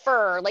bear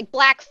fur, like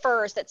black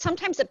furs that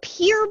sometimes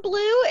appear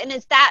blue, and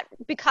is that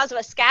because of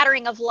a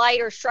scattering of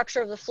light or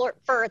structure of the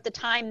fur at the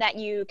time that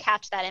you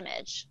catch that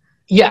image?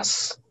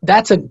 Yes,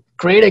 that's a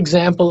great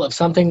example of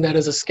something that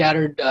is a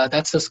scattered,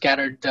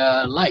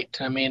 light.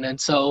 I mean, and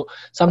so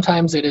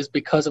sometimes it is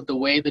because of the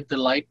way that the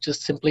light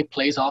just simply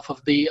plays off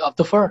of the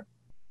fur.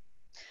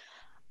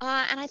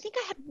 And I think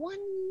I had one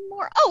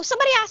more. Oh,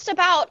 somebody asked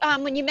about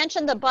when you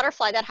mentioned the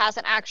butterfly that has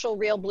an actual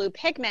real blue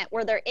pigment,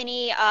 were there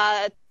any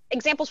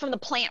examples from the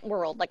plant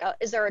world? Like,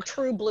 is there a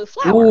true blue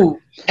flower?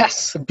 Ooh,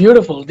 yes,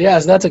 beautiful.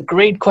 Yes, that's a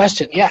great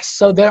question. Yes,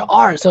 so there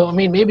are. So, I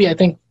mean, maybe I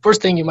think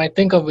first thing you might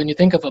think of when you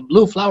think of a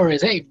blue flower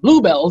is, hey,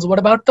 bluebells, what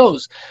about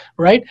those,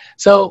 right?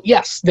 So,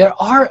 yes, there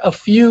are a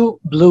few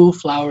blue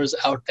flowers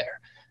out there.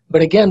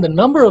 But again, the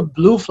number of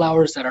blue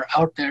flowers that are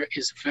out there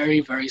is very,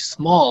 very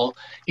small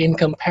in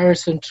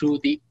comparison to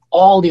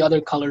all the other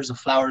colors of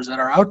flowers that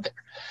are out there.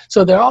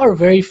 So there are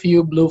very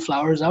few blue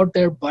flowers out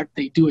there, but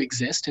they do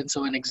exist. And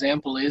so an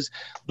example is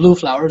blue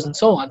flowers and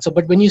so on. So,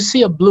 but when you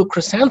see a blue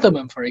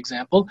chrysanthemum, for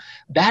example,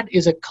 that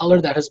is a color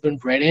that has been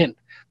bred in.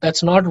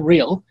 That's not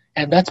real.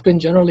 And that's been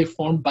generally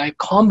formed by a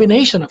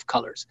combination of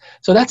colors.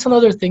 So that's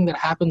another thing that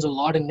happens a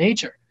lot in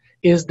nature,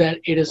 is that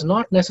it is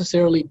not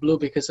necessarily blue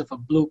because of a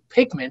blue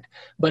pigment,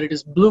 but it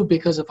is blue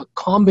because of a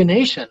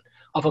combination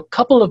of a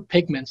couple of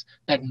pigments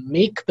that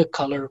make the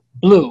color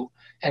blue.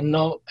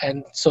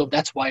 And so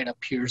that's why it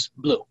appears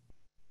blue.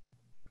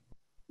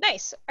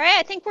 Nice. All right,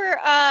 I think we're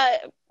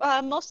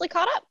mostly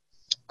caught up.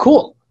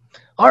 Cool.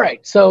 All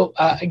right. So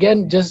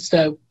again, just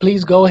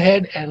please go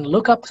ahead and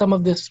look up some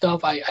of this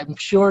stuff. I'm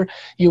sure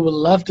you will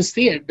love to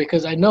see it,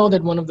 because I know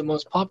that one of the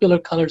most popular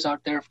colors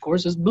out there, of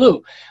course, is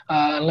blue.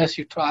 Unless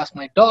you ask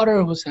my daughter,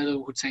 who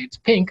would say it's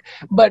pink.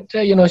 But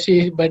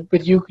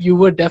but you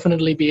would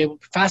definitely be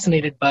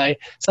fascinated by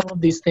some of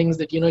these things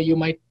that you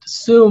might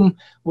assume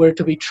were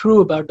to be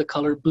true about the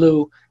color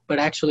blue, but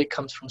actually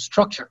comes from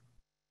structure.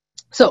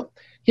 So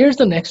here's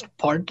the next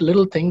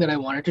little thing that I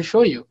wanted to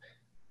show you.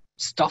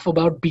 Stuff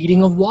about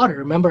beading of water.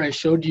 Remember, I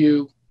showed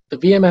you the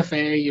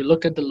VMFA, you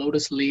looked at the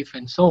lotus leaf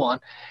and so on.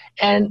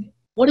 And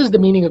what is the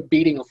meaning of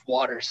beading of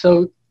water?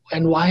 So,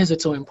 and why is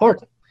it so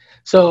important?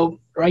 So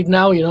right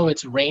now,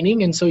 it's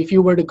raining. And so if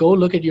you were to go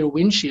look at your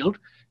windshield,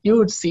 you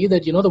would see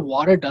that, the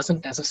water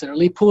doesn't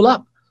necessarily pool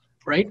up,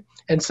 right?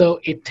 And so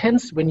it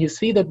tends, when you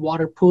see that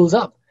water pools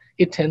up,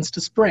 it tends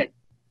to spread.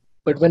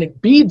 But when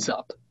it beads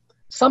up,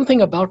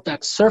 something about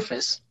that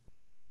surface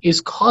is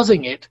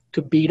causing it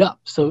to bead up.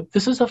 So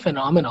this is a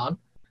phenomenon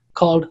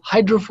called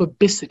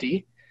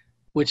hydrophobicity,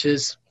 which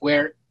is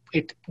where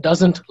it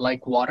doesn't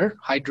like water,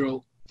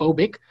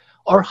 hydrophobic,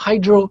 or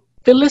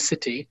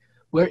hydrophilicity,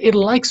 where it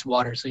likes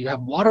water. So you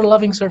have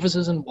water-loving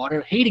surfaces and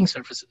water-hating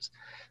surfaces.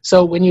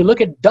 So when you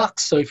look at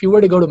ducks, so if you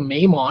were to go to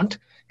Maymont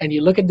and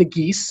you look at the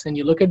geese and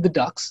you look at the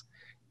ducks,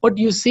 what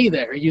do you see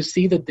there? You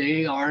see that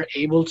they are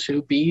able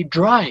to be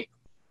dry.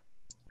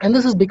 And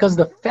this is because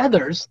the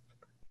feathers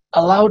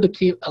allow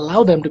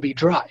them to be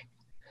dry.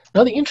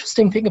 Now, the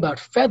interesting thing about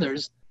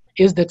feathers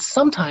is that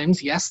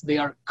sometimes, yes, they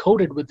are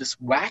coated with this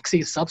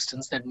waxy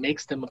substance that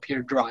makes them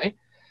appear dry,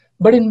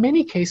 but in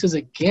many cases,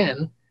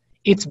 again,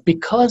 it's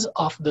because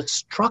of the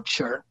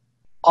structure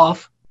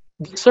of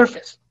the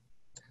surface.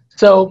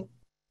 So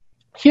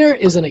here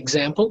is an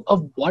example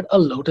of what a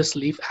lotus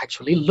leaf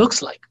actually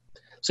looks like.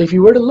 So if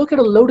you were to look at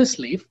a lotus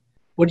leaf,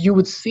 what you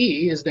would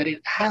see is that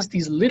it has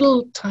these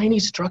little tiny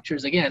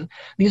structures. Again,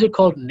 these are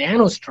called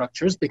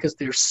nanostructures because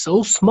they're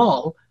so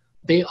small.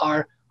 They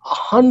are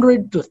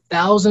 100 to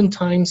 1,000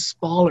 times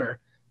smaller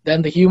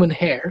than the human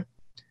hair.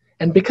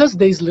 And because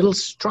these little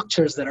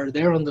structures that are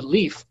there on the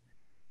leaf,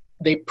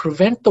 they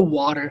prevent the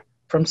water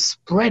from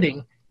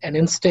spreading and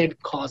instead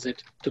cause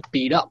it to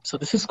bead up. So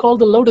this is called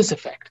the lotus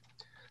effect.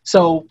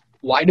 So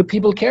why do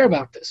people care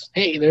about this?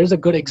 Hey, there's a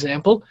good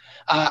example.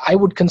 I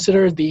would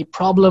consider the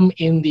problem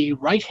in the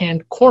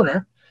right-hand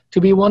corner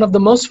to be one of the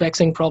most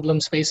vexing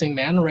problems facing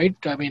man, right?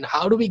 I mean,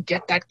 how do we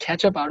get that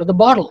ketchup out of the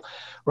bottle,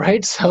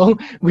 right? So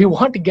we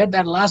want to get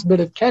that last bit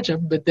of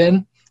ketchup, but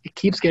then it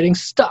keeps getting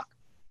stuck.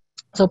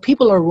 So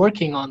people are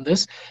working on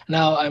this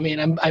now. I mean,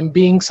 I'm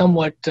being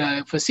somewhat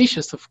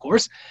facetious, of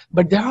course,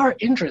 but there are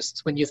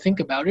interests when you think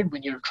about it.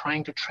 When you're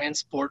trying to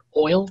transport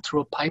oil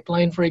through a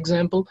pipeline, for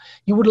example,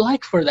 you would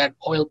like for that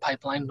oil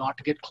pipeline not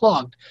to get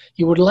clogged.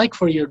 You would like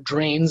for your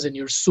drains and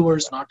your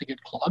sewers not to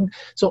get clogged.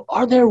 So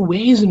are there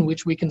ways in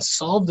which we can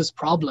solve this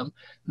problem,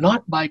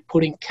 not by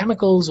putting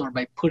chemicals or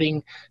by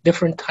putting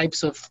different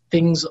types of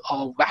things,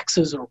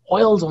 waxes or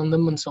oils on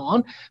them and so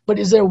on, but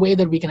is there a way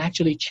that we can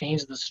actually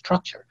change the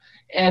structure?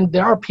 And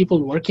there are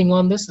people working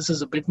on this. This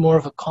is a bit more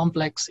of a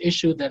complex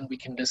issue than we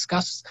can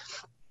discuss,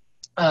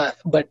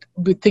 but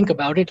we think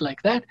about it like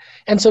that.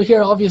 And so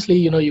here, obviously,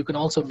 you can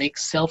also make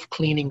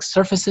self-cleaning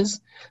surfaces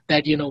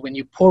that, when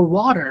you pour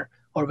water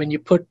or when you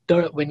put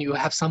dirt, when you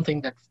have something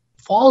that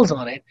falls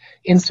on it,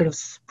 instead of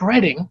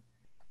spreading,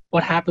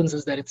 what happens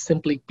is that it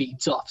simply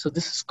beads off. So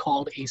this is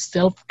called a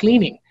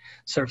self-cleaning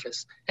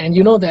surface. And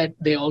you know that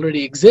they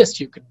already exist.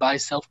 You could buy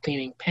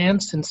self-cleaning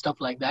pants and stuff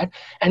like that.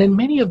 And in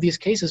many of these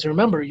cases,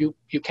 remember, you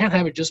can't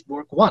have it just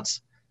work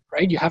once,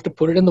 right? You have to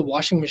put it in the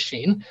washing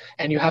machine,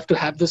 and you have to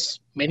have this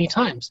many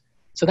times.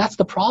 So that's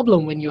the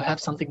problem when you have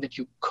something that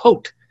you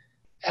coat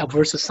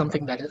versus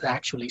something that is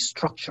actually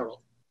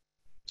structural.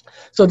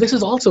 So this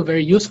is also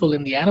very useful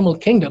in the animal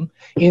kingdom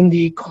in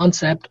the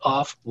concept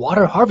of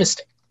water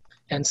harvesting.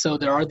 And so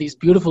there are these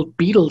beautiful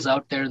beetles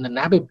out there in the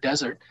Namib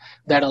Desert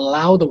that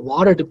allow the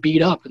water to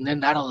bead up, and then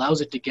that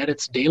allows it to get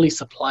its daily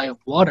supply of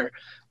water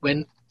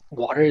when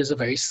water is a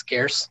very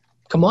scarce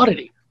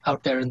commodity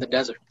out there in the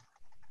desert.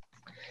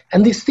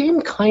 And these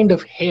same kind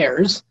of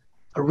hairs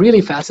are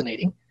really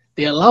fascinating.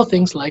 They allow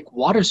things like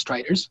water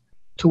striders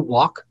to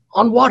walk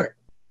on water.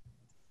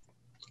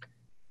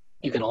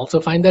 You can also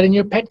find that in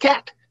your pet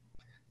cat.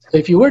 So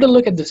if you were to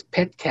look at this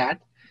pet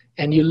cat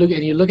and you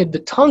look at the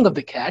tongue of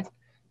the cat,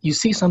 you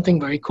see something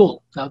very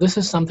cool. Now, this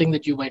is something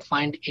that you might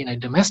find in a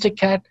domestic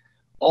cat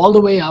all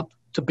the way up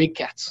to big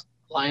cats,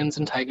 lions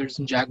and tigers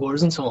and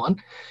jaguars and so on.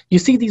 You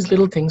see these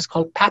little things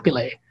called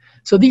papillae.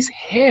 So these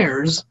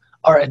hairs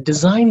are a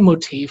design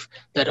motif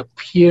that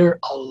appear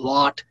a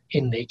lot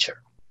in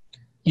nature.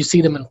 You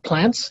see them in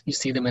plants, you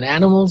see them in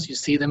animals, you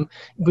see them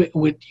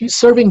with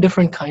serving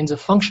different kinds of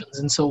functions.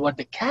 And so what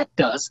the cat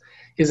does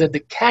is that the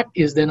cat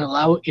is then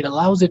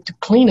allows it to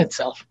clean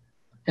itself.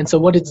 And so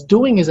what it's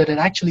doing is that it's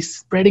actually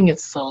spreading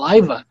its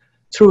saliva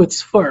through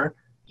its fur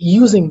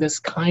using this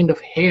kind of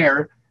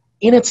hair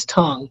in its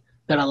tongue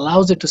that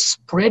allows it to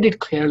spread it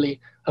clearly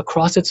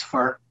across its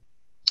fur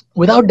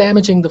without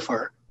damaging the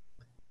fur,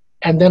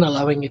 and then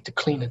allowing it to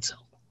clean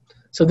itself.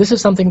 So this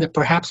is something that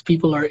perhaps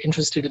people are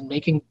interested in,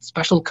 making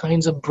special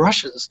kinds of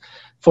brushes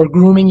for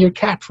grooming your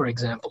cat, for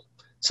example.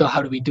 So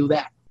how do we do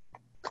that?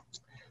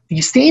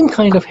 These same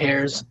kind of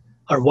hairs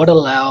are what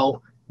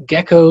allow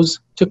geckos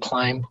to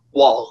climb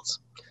walls.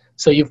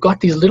 So you've got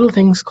these little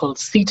things called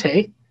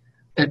setae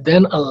that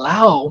then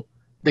allow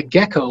the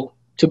gecko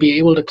to be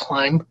able to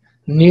climb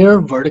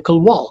near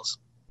vertical walls.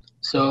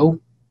 So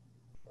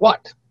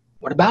what?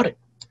 What about it,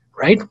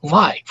 right?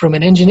 Why? From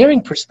an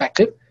engineering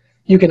perspective,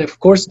 you can, of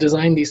course,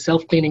 design these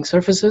self-cleaning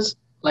surfaces,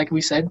 like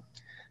we said,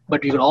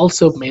 but you can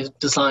also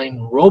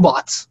design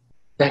robots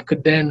that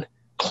could then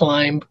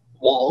climb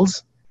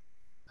walls.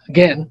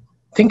 Again,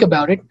 think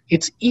about it.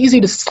 It's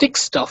easy to stick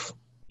stuff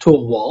to a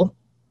wall.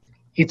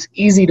 It's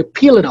easy to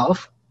peel it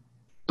off,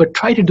 but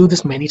try to do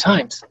this many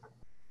times.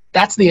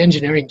 That's the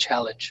engineering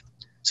challenge.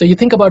 So you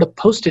think about a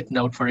Post-it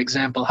note, for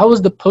example. How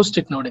was the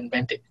Post-it note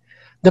invented?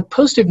 The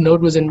Post-it note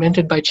was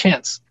invented by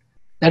chance.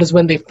 That is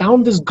when they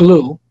found this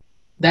glue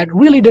that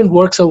really didn't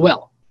work so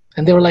well.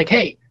 And they were like,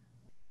 hey,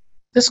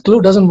 this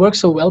glue doesn't work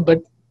so well,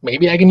 but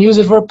maybe I can use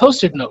it for a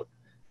Post-it note.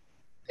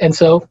 And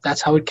so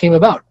that's how it came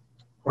about,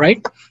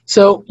 right?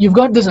 So you've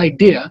got this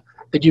idea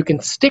that you can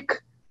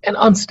stick and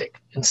unstick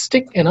and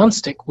stick and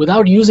unstick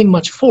without using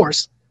much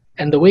force.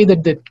 And the way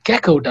that the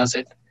gecko does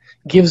it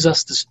gives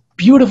us this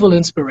beautiful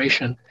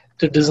inspiration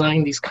to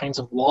design these kinds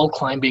of wall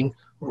climbing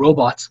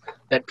robots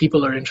that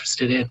people are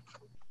interested in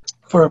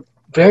for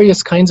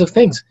various kinds of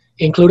things,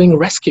 including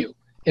rescue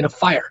in a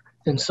fire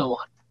and so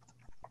on.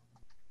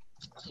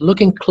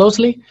 Looking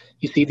closely,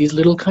 you see these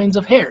little kinds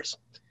of hairs.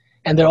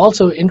 And they're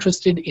also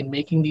interested in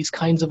making these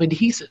kinds of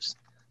adhesives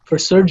for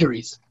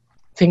surgeries.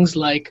 Things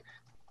like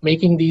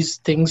making these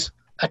things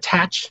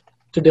attach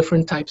to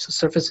different types of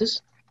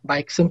surfaces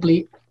by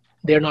simply,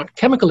 they're not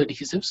chemical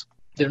adhesives,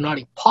 they're not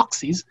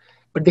epoxies,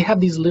 but they have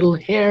these little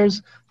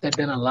hairs that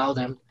then allow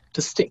them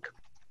to stick.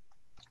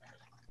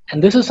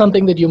 And this is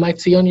something that you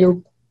might see on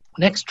your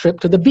next trip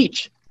to the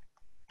beach.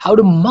 How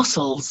do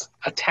mussels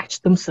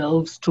attach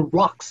themselves to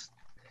rocks?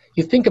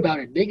 You think about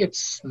it, they get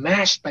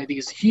smashed by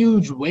these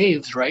huge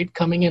waves, right,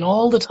 coming in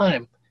all the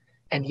time,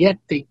 and yet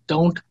they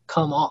don't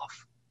come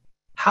off.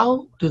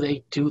 How do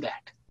they do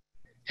that?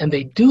 And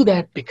they do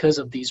that because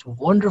of these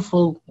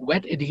wonderful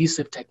wet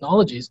adhesive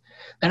technologies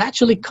that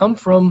actually come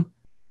from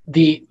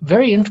the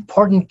very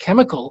important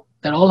chemical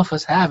that all of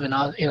us have in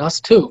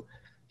us too.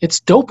 It's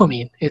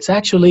dopamine. It's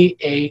actually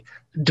a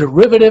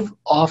derivative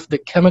of the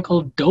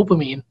chemical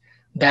dopamine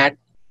that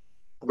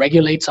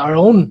regulates our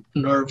own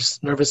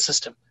nervous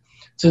system.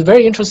 So it's a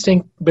very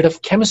interesting bit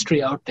of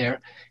chemistry out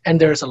there, and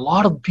there's a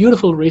lot of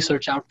beautiful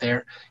research out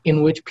there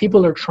in which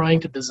people are trying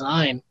to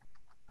design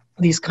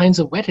these kinds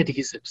of wet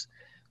adhesives.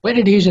 Wet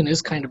adhesion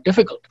is kind of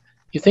difficult.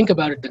 You think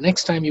about it, the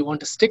next time you want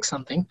to stick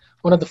something,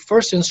 one of the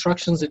first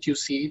instructions that you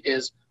see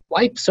is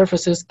wipe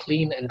surfaces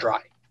clean and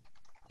dry.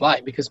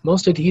 Why? Because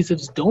most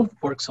adhesives don't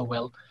work so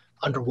well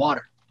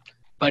underwater.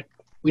 But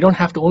we don't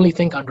have to only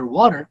think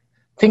underwater.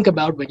 Think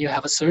about when you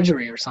have a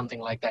surgery or something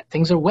like that.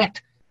 Things are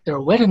wet. There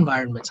are wet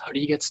environments. How do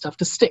you get stuff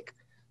to stick?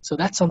 So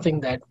that's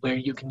something that where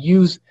you can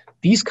use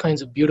these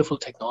kinds of beautiful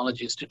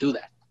technologies to do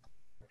that.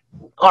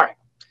 All right,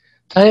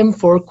 time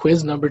for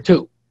quiz number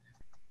 2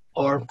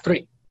 or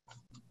 3.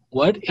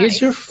 What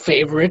is your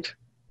favorite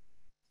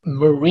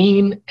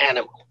marine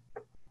animal?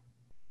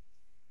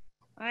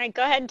 All right,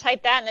 go ahead and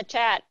type that in the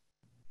chat.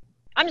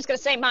 I'm just going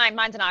to say mine.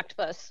 Mine's an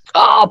octopus.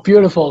 Oh,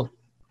 beautiful.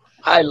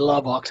 I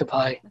love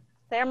octopi.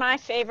 They're my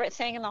favorite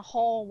thing in the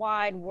whole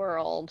wide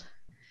world.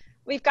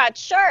 We've got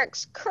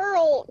sharks,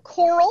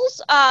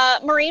 corals,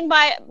 marine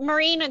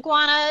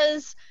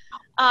iguanas,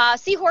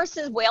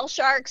 seahorses, whale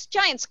sharks,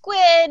 giant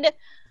squid,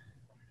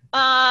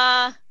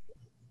 another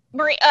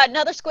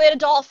squid, a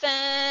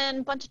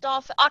dolphin, bunch of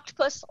dolphin,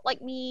 octopus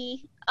like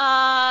me,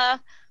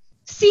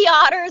 sea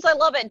otters. I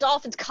love it.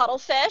 Dolphins,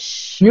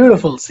 cuttlefish.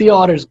 Beautiful. Sea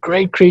otters,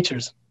 great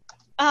creatures.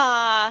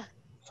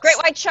 Great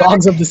white shark.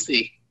 Dogs of the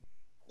sea.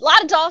 A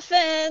lot of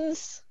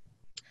dolphins.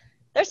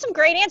 There's some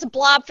great ants.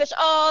 Blobfish.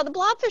 Oh, the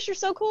blobfish are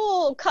so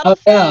cool.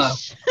 Cuttlefish.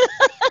 Oh,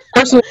 yeah.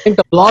 Personally, I think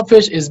the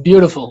blobfish is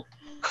beautiful.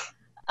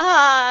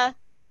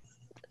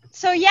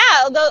 So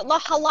yeah,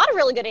 a lot of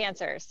really good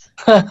answers.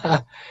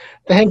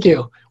 Thank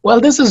you.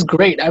 Well, this is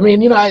great. I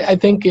mean, I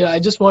think I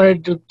just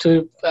wanted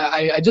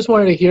I just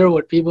wanted to hear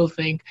what people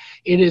think.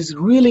 It is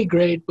really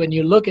great when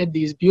you look at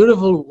these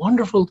beautiful,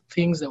 wonderful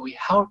things that we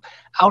have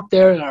out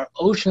there in our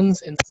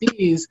oceans and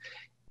seas.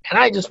 And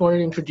I just wanted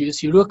to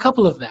introduce you to a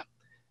couple of them.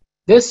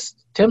 This,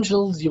 Tim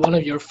Schultz, one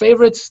of your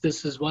favorites.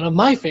 This is one of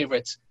my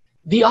favorites,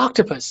 the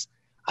octopus.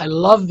 I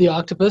love the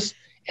octopus,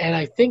 and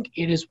I think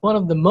it is one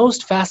of the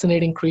most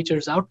fascinating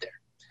creatures out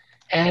there.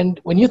 And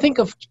when you think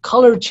of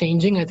color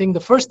changing, I think the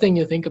first thing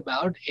you think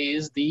about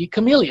is the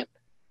chameleon,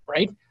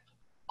 right?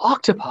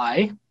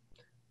 Octopi,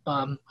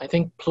 I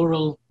think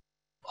plural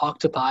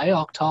octopi,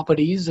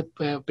 octopodes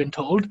have been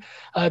told.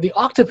 The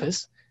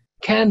octopus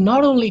can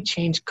not only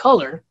change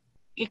color,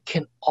 it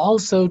can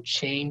also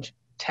change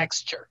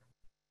texture.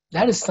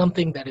 That is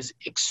something that is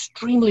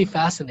extremely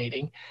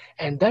fascinating,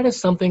 and that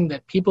is something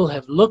that people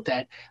have looked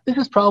at. This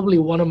is probably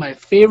one of my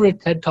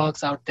favorite TED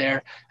Talks out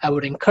there. I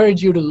would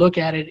encourage you to look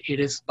at it. It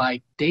is by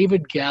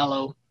David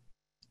Gallo,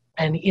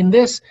 and in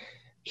this,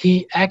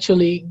 he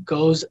actually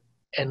goes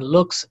and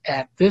looks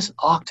at this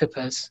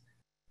octopus,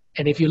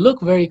 and if you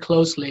look very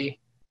closely,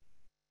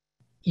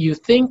 you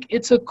think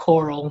it's a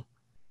coral,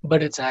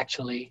 but it's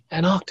actually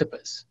an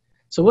octopus.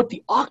 So what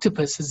the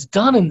octopus has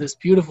done in this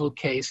beautiful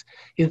case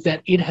is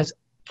that it has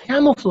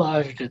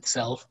camouflaged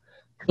itself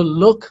to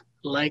look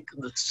like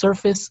the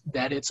surface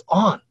that it's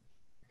on.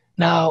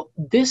 Now,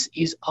 this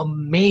is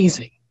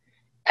amazing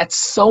at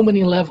so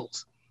many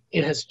levels.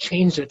 It has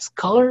changed its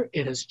color,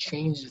 it has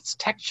changed its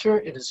texture,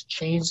 it has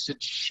changed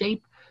its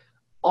shape.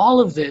 All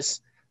of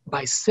this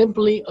by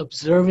simply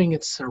observing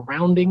its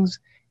surroundings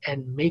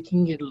and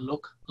making it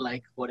look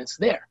like what it's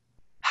there.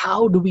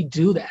 How do we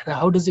do that?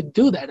 How does it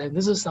do that? And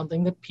this is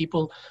something that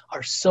people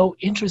are so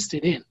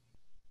interested in.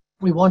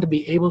 We want to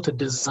be able to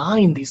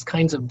design these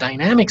kinds of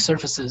dynamic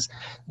surfaces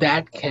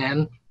that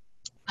can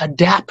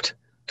adapt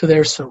to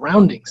their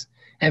surroundings.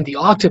 And the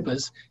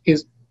octopus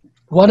is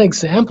one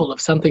example of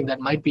something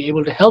that might be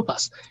able to help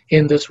us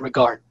in this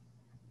regard.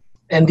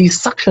 And these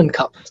suction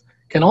cups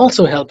can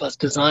also help us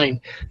design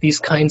these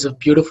kinds of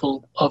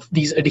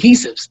these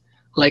adhesives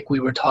like we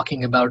were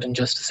talking about in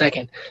just a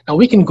second. Now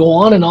we can go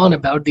on and on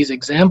about these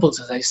examples.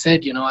 As I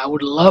said, I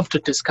would love to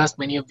discuss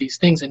many of these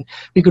things, and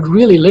we could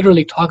really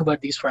literally talk about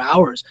these for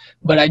hours,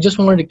 but I just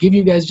wanted to give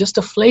you guys just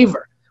a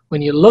flavor.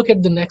 When you look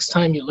at the next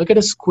time you look at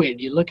a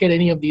squid, you look at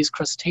any of these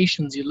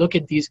crustaceans, you look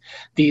at these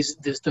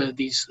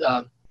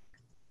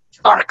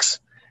sharks,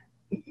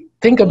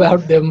 think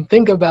about them,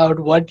 think about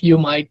what you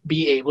might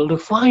be able to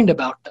find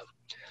about them.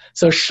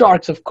 So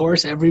sharks, of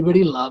course,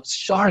 everybody loves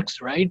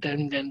sharks, right?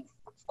 And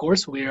of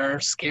course, we are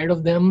scared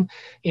of them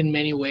in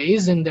many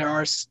ways, and there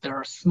are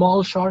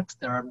small sharks,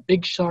 there are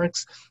big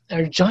sharks,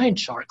 there are giant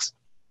sharks.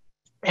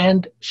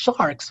 And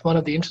sharks, one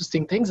of the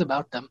interesting things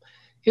about them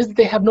is that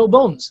they have no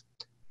bones.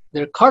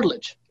 They're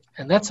cartilage,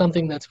 and that's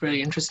something that's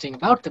very interesting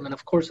about them. And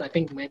of course, I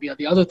think maybe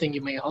the other thing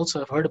you may also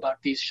have heard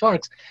about these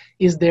sharks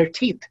is their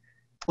teeth.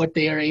 What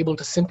they are able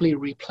to simply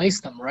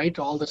replace them, right,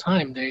 all the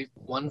time.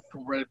 One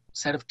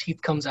set of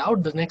teeth comes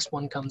out, the next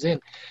one comes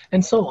in,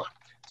 and so on.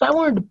 So I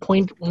wanted to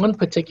point one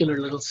particular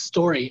little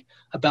story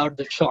about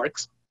the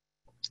sharks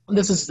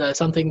This is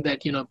something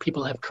that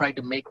people have tried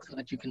to make so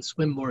that you can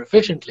swim more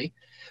efficiently.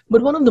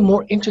 But one of the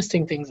more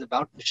interesting things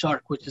about the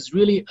shark, which is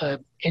really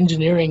an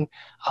engineering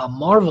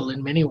marvel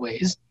in many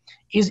ways,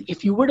 is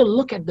if you were to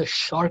look at the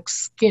shark's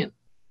skin.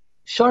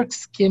 Shark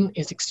skin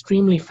is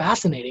extremely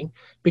fascinating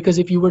because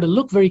if you were to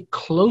look very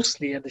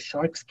closely at the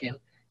shark skin,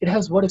 it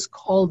has what is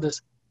called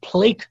this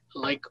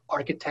plate-like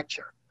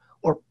architecture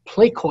or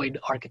placoid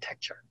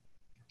architecture.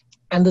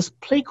 And this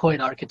placoid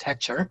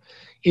architecture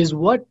is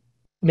what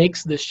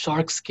makes the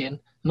shark skin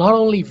not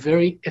only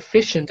very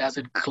efficient as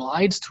it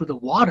glides through the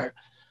water,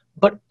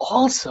 but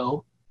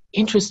also,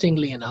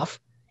 interestingly enough,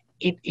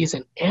 it is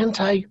an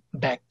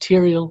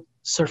antibacterial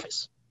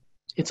surface.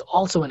 It's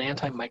also an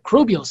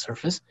antimicrobial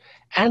surface,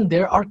 and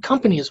there are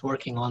companies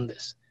working on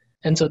this.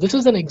 And so this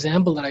is an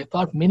example that I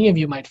thought many of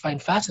you might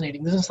find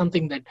fascinating. This is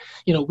something that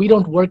we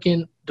don't work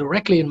in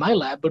directly in my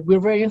lab, but we're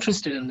very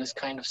interested in this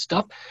kind of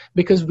stuff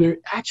because we're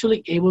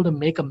actually able to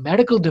make a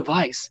medical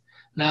device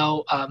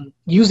now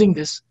using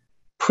this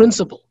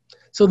principle.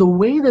 So the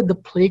way that the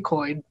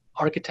placoid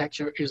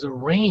architecture is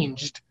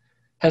arranged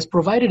has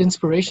provided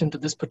inspiration to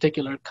this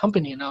particular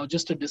company. Now,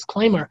 just a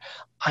disclaimer,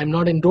 I'm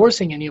not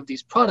endorsing any of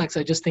these products.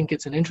 I just think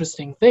it's an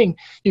interesting thing.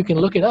 You can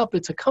look it up.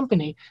 It's a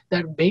company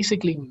that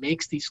basically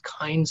makes these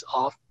kinds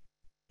of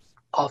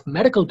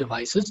medical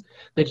devices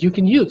that you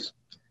can use.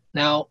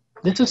 Now,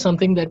 this is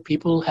something that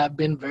people have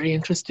been very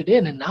interested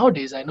in. And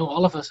nowadays, I know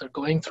all of us are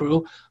going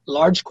through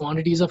large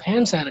quantities of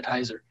hand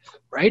sanitizer,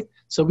 right?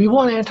 So we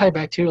want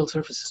antibacterial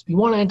surfaces. We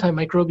want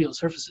antimicrobial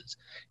surfaces.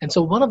 And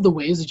so one of the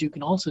ways that you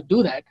can also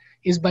do that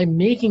is by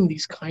making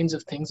these kinds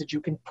of things that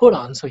you can put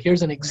on. So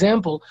here's an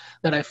example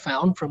that I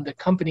found from the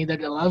company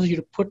that allows you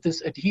to put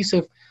this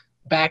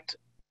adhesive-backed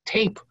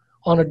tape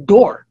on a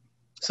door,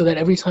 so that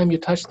every time you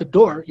touch the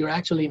door, you're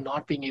actually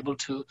not being able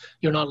to,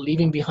 you're not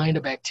leaving behind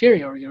a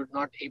bacteria, or you're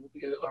not able,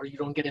 or you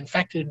don't get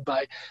infected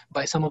by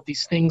some of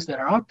these things that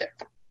are out there.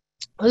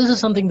 This is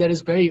something that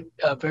is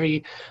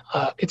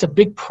it's a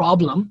big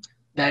problem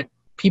that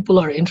people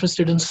are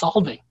interested in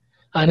solving.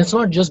 And it's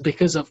not just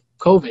because of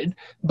COVID,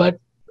 but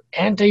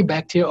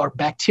antibacterial or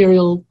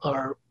bacterial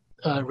or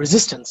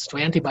resistance to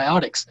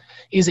antibiotics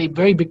is a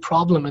very big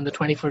problem in the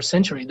 21st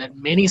century that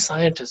many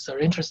scientists are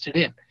interested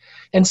in.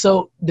 And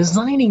so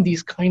designing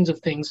these kinds of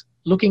things,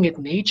 looking at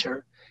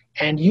nature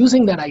and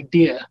using that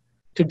idea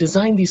to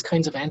design these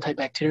kinds of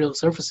antibacterial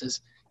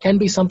surfaces can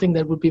be something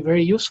that would be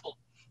very useful.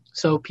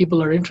 So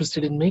people are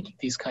interested in making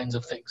these kinds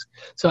of things.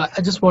 So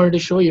I just wanted to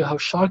show you how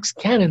sharks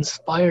can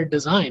inspire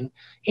design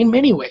in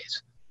many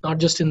ways, not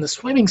just in the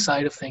swimming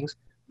side of things,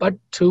 but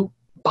to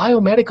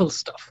biomedical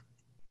stuff.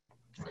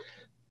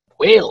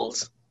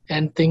 Whales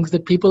and things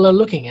that people are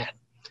looking at.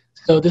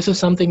 So this is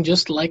something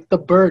just like the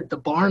bird, the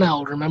barn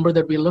owl, remember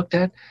that we looked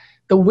at?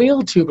 The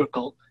whale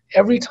tubercle,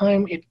 every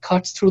time it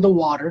cuts through the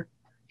water,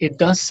 it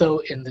does so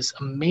in this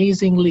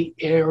amazingly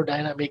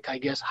aerodynamic,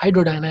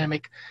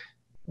 hydrodynamic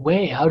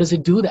way. How does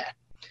it do that?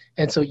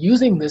 And so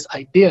using this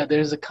idea,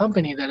 there's a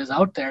company that is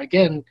out there.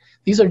 Again,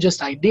 these are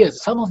just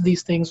ideas. Some of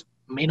these things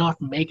may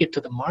not make it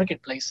to the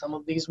marketplace. Some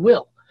of these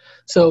will.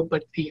 So,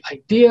 but the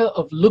idea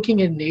of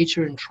looking at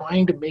nature and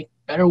trying to make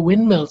better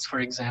windmills,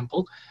 for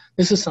example,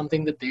 this is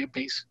something that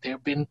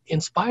they've been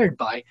inspired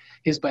by,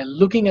 is by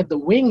looking at the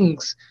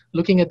wings,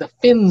 looking at the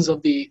fins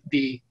of the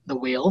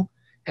whale,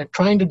 and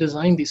trying to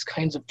design these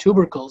kinds of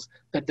tubercles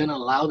that then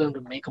allow them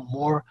to make a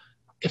more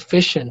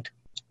efficient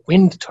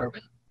wind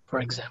turbine, for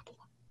example.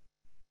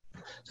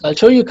 So I'll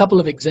show you a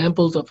couple of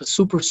examples of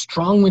super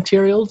strong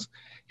materials.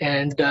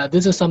 And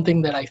this is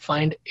something that I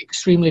find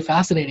extremely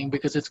fascinating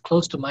because it's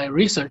close to my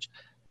research.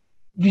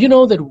 You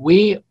know that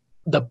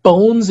the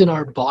bones in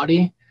our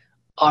body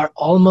are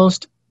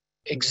almost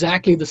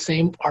exactly the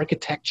same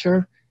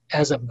architecture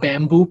as a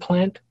bamboo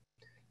plant.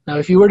 Now,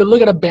 if you were to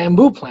look at a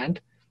bamboo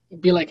plant,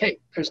 you'd be like, hey,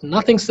 there's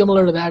nothing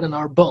similar to that in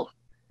our bone.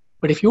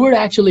 But if you were to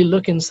actually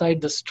look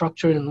inside the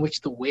structure in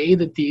which the way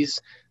that these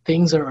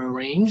things are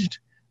arranged,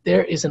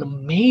 there is an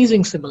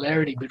amazing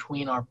similarity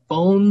between our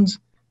bones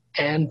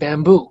and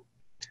bamboo,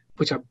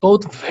 which are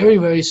both very,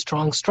 very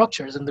strong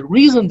structures. And the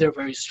reason they're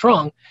very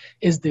strong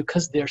is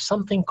because they're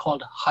something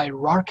called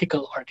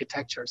hierarchical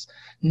architectures.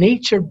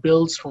 Nature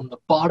builds from the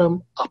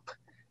bottom up.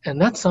 And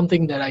that's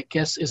something that I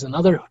guess is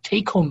another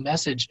take-home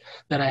message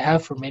that I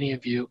have for many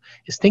of you,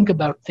 is think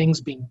about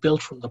things being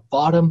built from the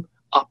bottom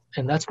up.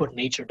 And that's what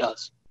nature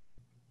does.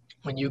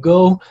 When you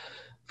go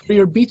for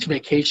your beach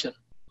vacation,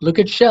 look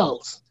at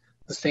shells,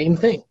 the same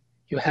thing.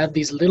 You have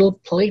these little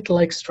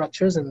plate-like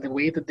structures, and the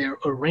way that they're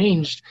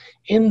arranged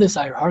in this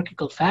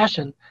hierarchical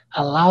fashion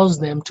allows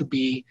them to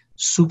be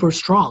super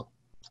strong.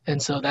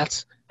 And so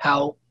that's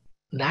how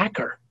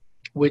nacre,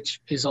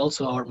 which is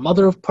also our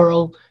mother of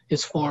pearl,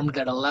 is formed,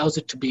 that allows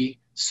it to be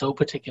so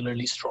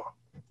particularly strong.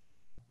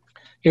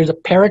 Here's a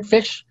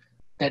parrotfish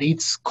that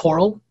eats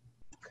coral.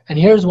 And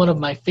here's one of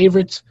my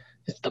favorites.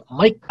 It's the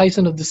Mike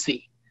Tyson of the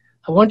sea.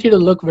 I want you to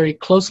look very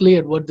closely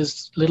at what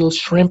this little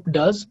shrimp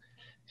does.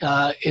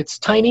 It's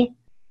tiny,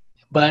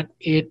 but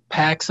it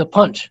packs a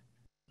punch.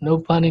 No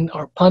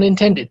pun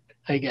intended,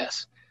 I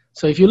guess.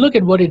 So if you look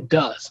at what it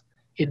does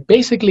it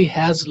basically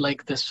has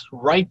like this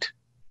right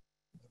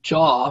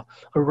jaw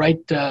or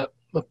right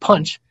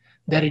punch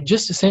that it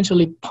just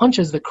essentially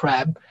punches the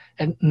crab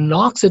and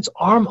knocks its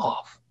arm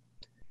off.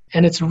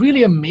 And it's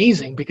really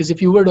amazing because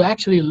if you were to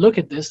actually look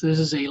at this, this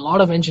is a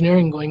lot of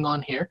engineering going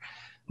on here.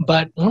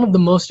 But one of the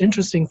most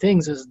interesting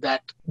things is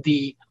that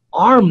the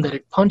arm that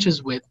it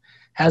punches with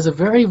has a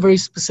very, very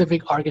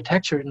specific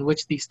architecture in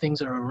which these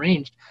things are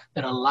arranged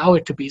that allow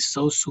it to be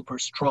so super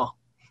strong.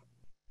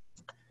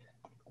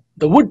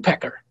 The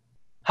woodpecker.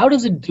 How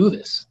does it do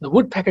this? The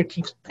woodpecker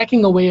keeps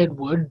pecking away at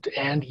wood,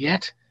 and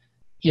yet,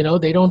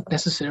 they don't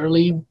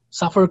necessarily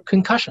suffer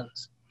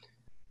concussions.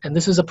 And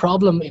this is a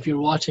problem if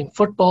you're watching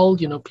football.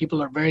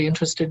 People are very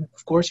interested.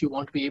 Of course, you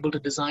want to be able to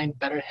design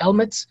better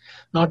helmets,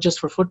 not just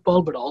for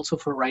football, but also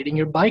for riding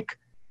your bike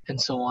and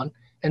so on.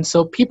 And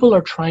so people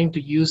are trying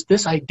to use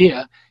this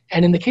idea.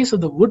 And in the case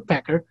of the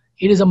woodpecker,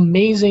 it is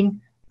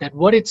amazing that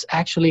what it's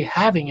actually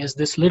having is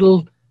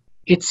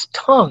its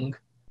tongue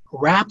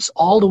wraps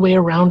all the way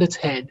around its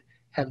head.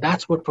 And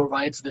that's what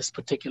provides this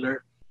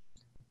particular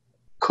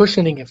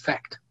cushioning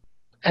effect.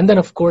 And then,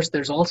 of course,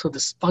 there's also the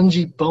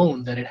spongy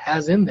bone that it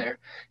has in there.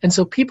 And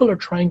so people are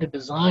trying to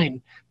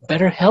design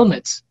better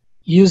helmets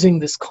using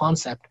this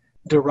concept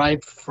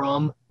derived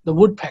from the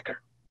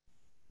woodpecker.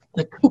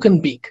 The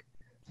toucanbeak,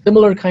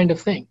 similar kind of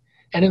thing.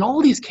 And in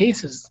all these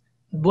cases,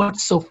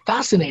 what's so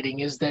fascinating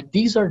is that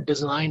these are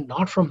designed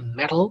not from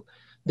metal,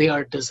 they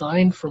are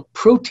designed from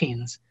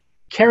proteins.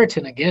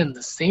 Keratin, again,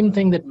 the same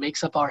thing that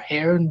makes up our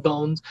hair and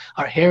bones,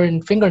 our hair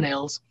and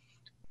fingernails.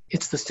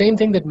 It's the same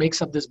thing that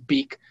makes up this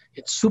beak.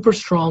 It's super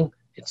strong,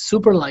 it's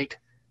super light.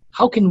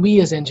 How can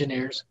we as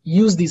engineers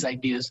use these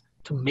ideas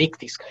to make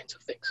these kinds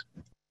of things?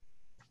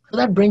 So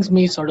that brings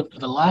me sort of to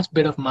the last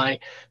bit of my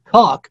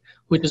talk,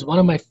 which is one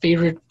of my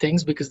favorite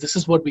things because this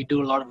is what we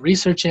do a lot of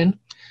research in.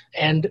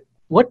 And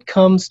what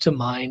comes to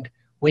mind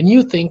when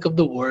you think of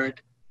the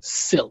word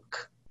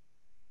silk?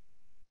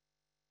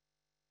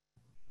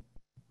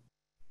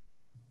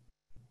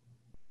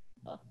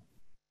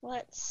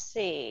 Let's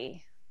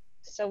see.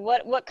 So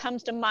what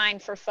comes to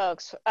mind for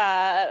folks?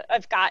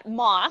 I've got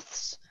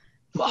moths,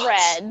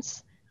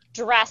 threads,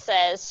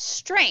 dresses,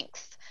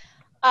 strength,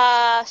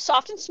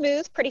 soft and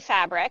smooth, pretty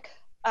fabric,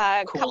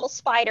 cool. Couple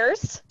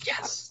spiders.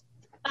 Yes.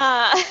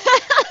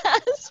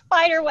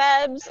 Spider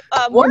webs.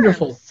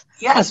 Wonderful. Worms.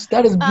 Yes,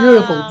 that is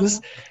beautiful.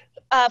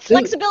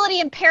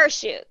 Flexibility and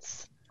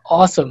parachutes.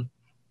 Awesome.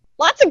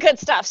 Lots of good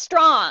stuff.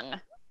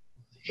 Strong.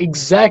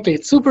 Exactly.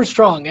 It's super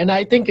strong. And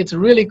I think it's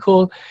really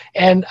cool.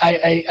 And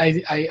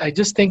I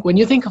just think when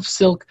you think of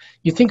silk,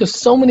 you think of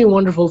so many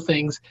wonderful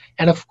things.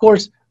 And of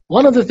course,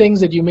 one of the things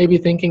that you may be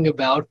thinking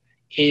about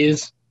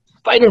is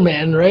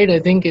Spider-Man, right? I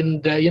think,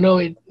 and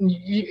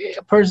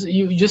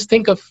you just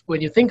think of,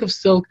 when you think of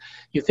silk,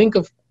 you think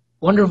of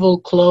wonderful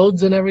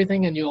clothes and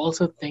everything, and you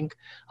also think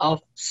of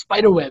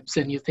spider webs,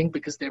 and you think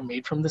because they're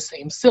made from the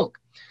same silk.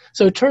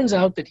 So it turns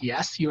out that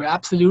yes, you're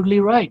absolutely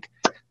right.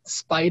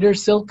 Spider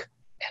silk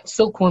and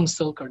silkworm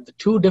silk are the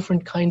two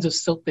different kinds of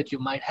silk that you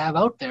might have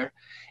out there.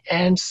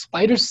 And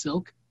spider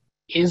silk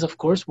is, of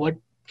course, what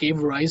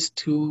gave rise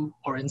to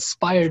or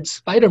inspired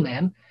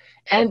Spider-Man.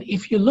 And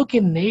if you look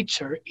in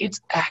nature,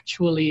 it's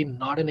actually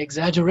not an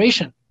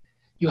exaggeration.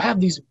 You have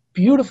these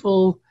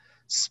beautiful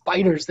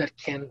spiders that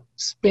can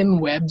spin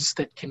webs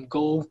that can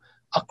go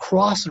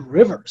across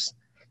rivers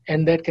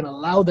and that can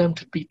allow them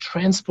to be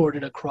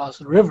transported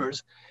across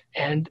rivers.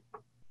 And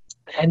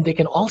they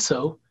can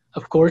also,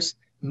 of course,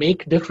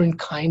 make different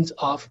kinds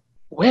of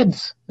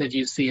webs that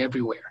you see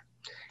everywhere.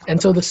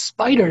 And so the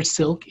spider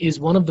silk is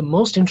one of the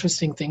most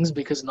interesting things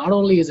because not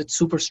only is it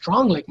super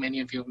strong, like many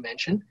of you have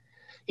mentioned,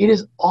 it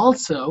has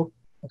also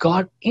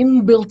got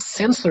inbuilt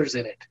sensors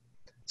in it.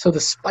 So the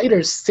spider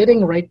is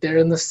sitting right there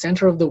in the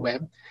center of the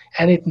web,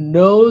 and it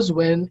knows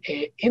when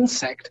an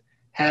insect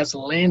has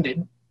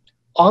landed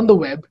on the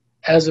web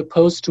as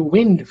opposed to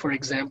wind, for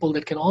example,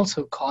 that can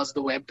also cause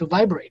the web to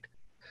vibrate.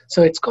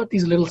 So it's got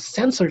these little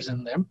sensors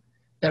in them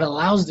that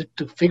allows it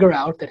to figure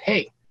out that,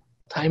 hey,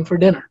 time for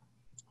dinner,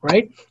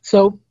 right?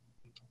 So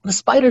the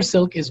spider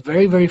silk is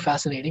very, very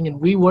fascinating, and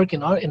we work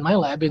in my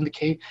lab in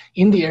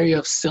the area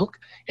of silk,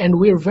 and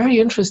we're very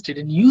interested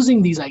in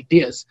using these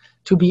ideas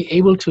to be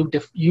able to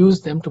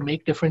use them to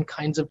make different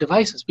kinds of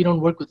devices. We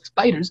don't work with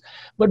spiders,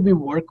 but we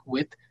work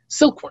with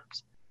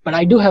silkworms. But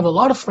I do have a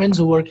lot of friends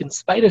who work in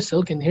spider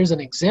silk, and here's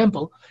an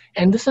example,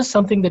 and this is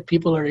something that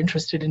people are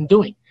interested in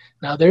doing.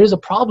 Now, there is a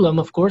problem,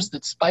 of course,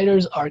 that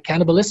spiders are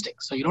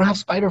cannibalistic. So you don't have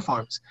spider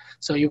farms.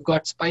 So you've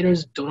got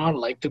spiders do not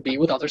like to be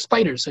with other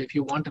spiders. So if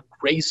you want to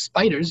raise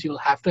spiders, you'll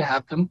have to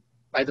have them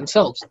by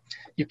themselves.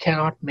 You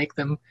cannot make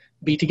them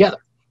be together.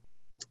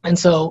 And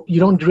so you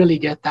don't really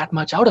get that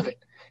much out of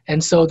it.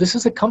 And so this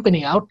is a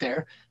company out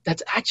there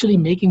that's actually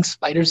making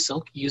spider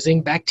silk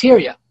using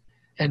bacteria.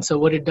 And so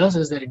what it does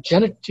is that it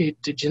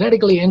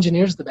genetically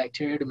engineers the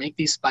bacteria to make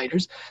these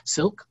spiders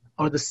silk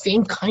or the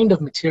same kind of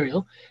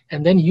material,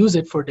 and then use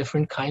it for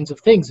different kinds of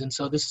things. And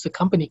so this is a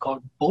company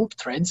called Bolt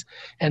Threads,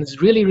 and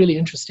it's really, really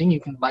interesting.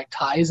 You can buy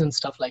ties and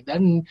stuff like that.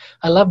 And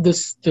I love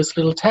this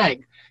little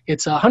tag.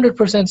 It's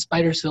 100%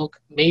 spider silk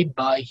made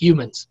by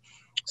humans.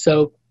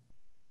 So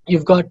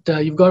you've got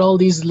all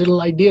these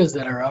little ideas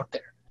that are out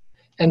there.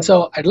 And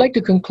so I'd like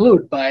to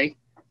conclude by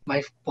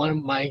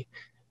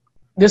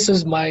this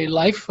is my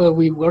life.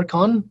 We work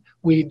on.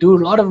 We do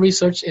a lot of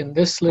research in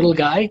this little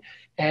guy,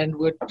 and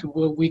what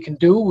we can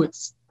do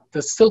with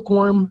the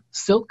silkworm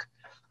silk.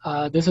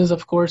 This is,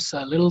 of course,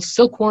 a little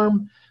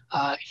silkworm.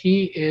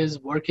 He is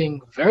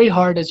working very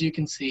hard, as you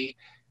can see,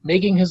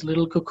 making his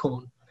little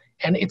cocoon.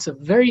 And it's a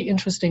very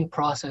interesting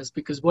process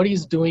because what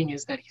he's doing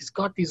is that he's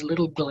got these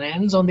little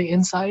glands on the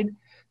inside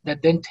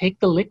that then take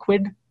the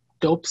liquid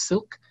dope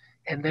silk,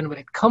 and then when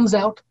it comes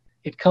out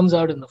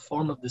in the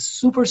form of this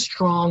super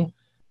strong,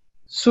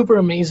 super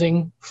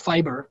amazing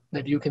fiber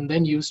that you can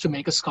then use to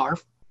make a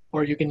scarf,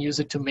 or you can use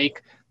it to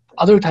make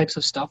other types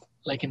of stuff.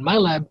 Like in my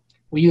lab,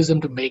 we use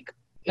them to make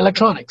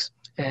electronics,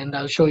 and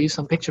I'll show you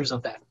some pictures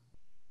of that.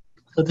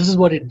 So this is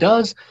what it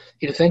does.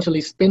 It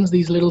essentially spins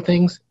these little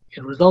things.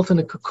 It results in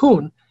a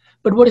cocoon.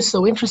 But what is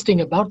so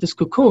interesting about this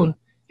cocoon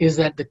is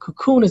that the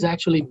cocoon is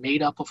actually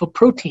made up of a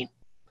protein.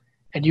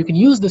 And you can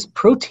use this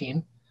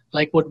protein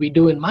like what we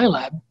do in my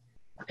lab.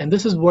 And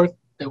this is work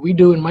that we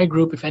do in my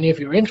group. If any of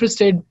you are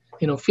interested,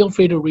 feel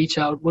free to reach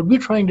out. What we're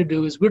trying to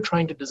do is we're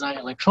trying to design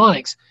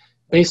electronics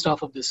based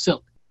off of this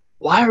silk.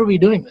 Why are we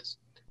doing this?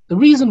 The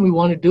reason we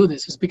want to do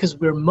this is because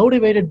we're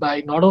motivated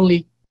by not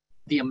only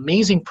the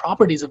amazing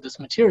properties of this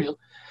material,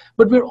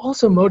 but we're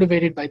also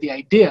motivated by the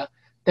idea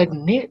that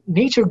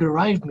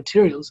nature-derived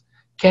materials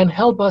can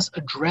help us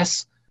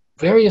address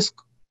various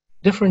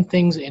different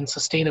things in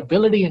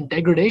sustainability and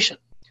degradation.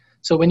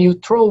 So when you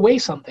throw away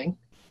something,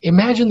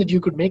 imagine that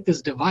you could make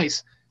this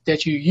device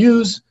that you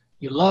use,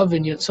 you love,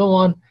 and so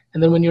on,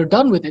 and then when you're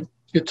done with it,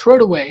 you throw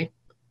it away,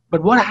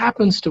 but what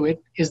happens to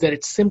it is that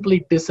it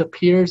simply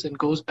disappears and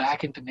goes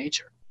back into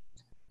nature.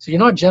 So you're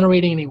not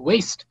generating any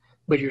waste,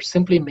 but you're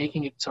simply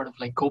making it sort of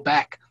like go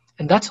back.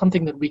 And that's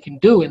something that we can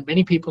do, and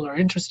many people are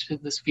interested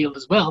in this field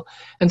as well.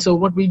 And so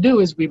what we do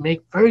is we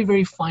make very,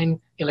 very fine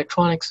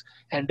electronics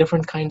and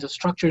different kinds of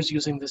structures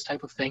using this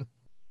type of thing.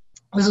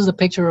 This is a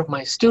picture of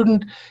my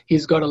student.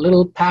 He's got a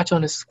little patch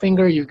on his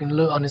finger. You can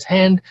look on his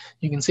hand.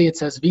 You can see it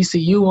says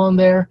VCU on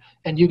there.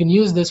 And you can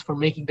use this for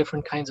making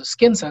different kinds of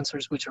skin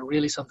sensors, which are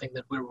really something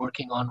that we're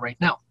working on right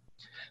now.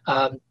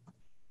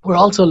 We're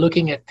also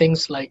looking at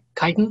things like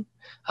chitin,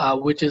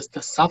 which is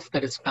the stuff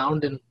that is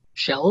found in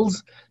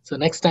shells. So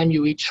next time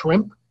you eat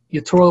shrimp,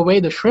 you throw away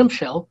the shrimp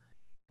shell,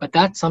 but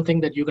that's something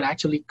that you could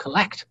actually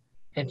collect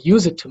and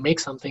use it to make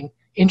something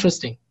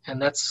interesting.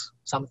 And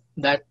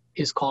that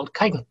is called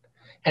chitin.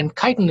 And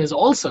chitin is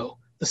also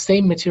the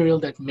same material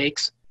that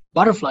makes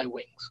butterfly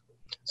wings.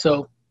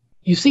 So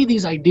you see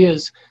these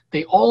ideas,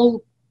 they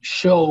all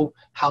show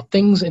how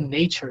things in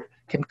nature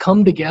can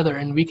come together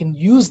and we can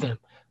use them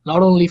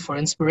not only for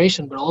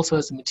inspiration, but also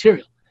as a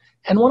material.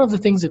 And one of the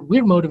things that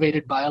we're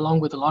motivated by, along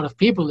with a lot of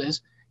people,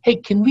 is, hey,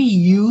 can we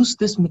use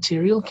this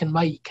material? Can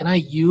I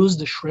use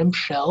the shrimp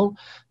shell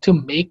to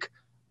make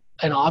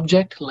an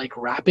object like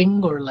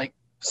wrapping, or like,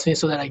 say,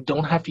 so that I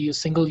don't have to use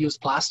single-use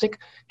plastic?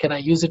 Can I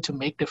use it to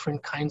make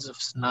different kinds of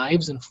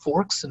knives and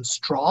forks and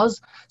straws,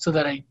 so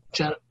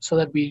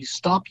that we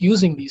stop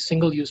using these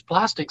single-use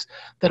plastics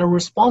that are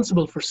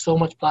responsible for so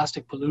much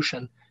plastic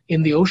pollution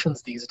in the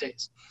oceans these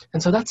days?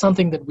 And so that's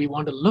something that we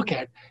want to look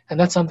at, and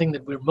that's something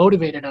that we're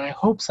motivated, and I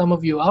hope some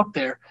of you out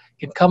there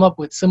can come up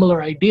with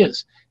similar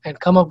ideas and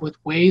come up with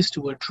ways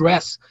to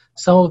address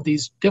some of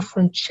these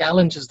different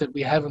challenges that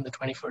we have in the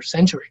 21st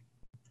century.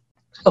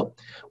 So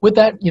with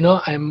that,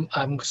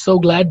 I'm so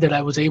glad that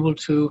I was able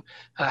to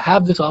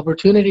have this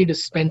opportunity to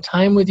spend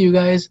time with you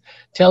guys,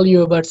 tell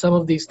you about some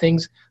of these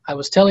things. I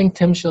was telling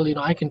Tim Schill,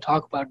 I can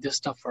talk about this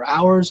stuff for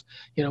hours.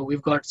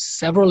 We've got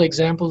several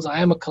examples. I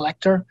am a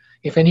collector.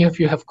 If any of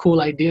you have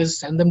cool ideas,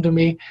 send them to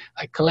me.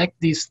 I collect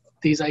these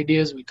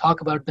ideas. We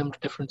talk about them to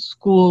different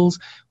schools.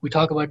 We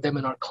talk about them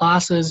in our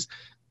classes.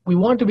 We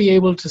want to be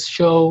able to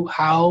show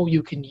how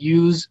you can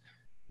use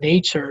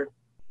nature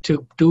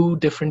to do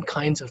different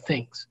kinds of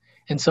things.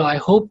 And so I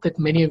hope that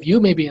many of you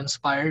may be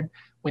inspired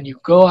when you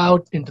go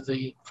out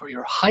for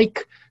your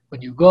hike,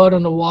 when you go out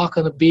on a walk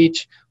on the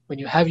beach, when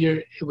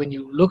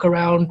you look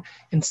around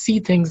and see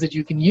things that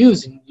you can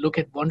use and look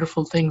at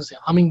wonderful things,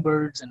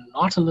 hummingbirds and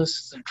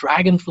nautilus,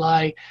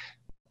 dragonfly,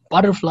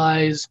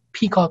 butterflies,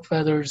 peacock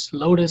feathers,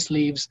 lotus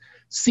leaves,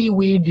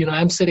 seaweed.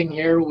 I'm sitting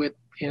here with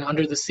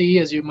under the sea,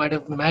 as you might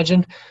have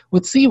imagined,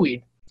 with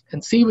seaweed.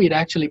 And seaweed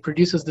actually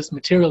produces this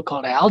material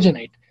called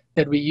alginate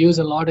that we use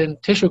a lot in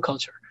tissue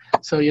culture.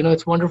 So,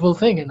 it's a wonderful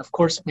thing. And of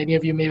course, many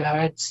of you may have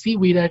had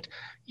seaweed at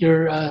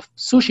your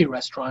sushi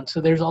restaurant.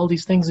 So there's all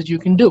these things that you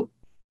can do.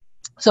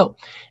 So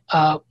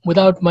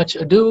without much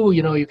ado,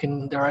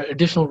 there are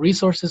additional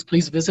resources.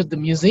 Please visit the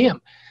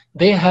museum.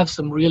 They have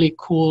some really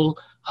cool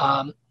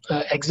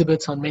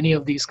exhibits on many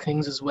of these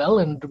things as well.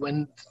 And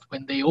when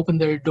they open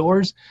their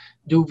doors,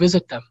 do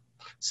visit them.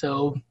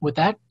 So with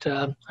that,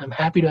 I'm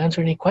happy to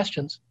answer any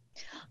questions.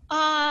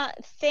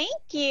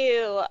 Thank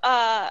you.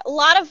 A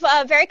lot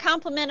of very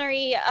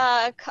complimentary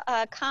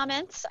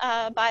comments,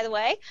 by the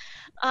way.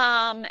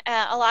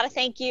 A lot of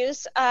thank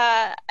yous.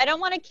 I don't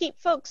want to keep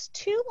folks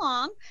too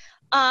long,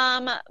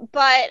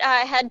 but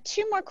I had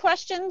two more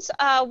questions.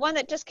 One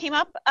that just came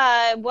up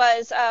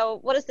was,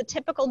 what is the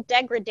typical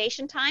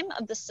degradation time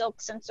of the silk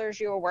sensors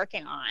you were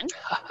working on?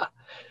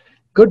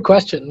 Good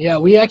question. Yeah,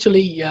 we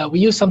actually we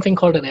use something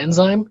called an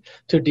enzyme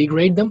to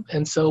degrade them,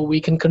 and so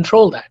we can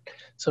control that.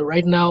 So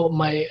right now,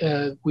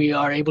 we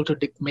are able to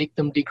make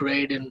them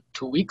degrade in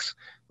 2 weeks.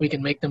 We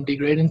can make them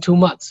degrade in 2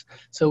 months.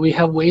 So we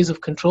have ways of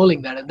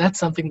controlling that, and that's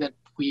something that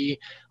we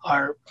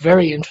are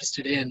very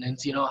interested in. And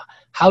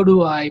how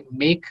do I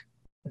make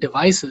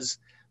devices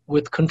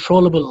with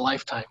controllable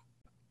lifetime?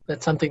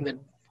 That's something that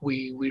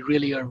we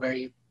really are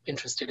very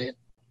interested in.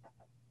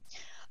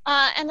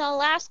 And the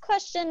last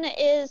question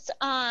is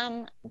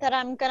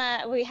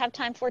that we have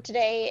time for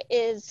today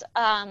is,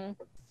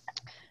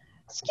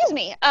 excuse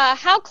me,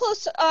 how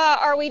close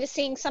are we to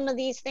seeing some of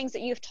these things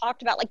that you've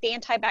talked about, like the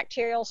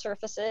antibacterial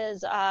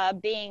surfaces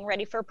being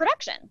ready for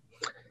production?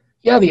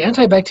 Yeah, the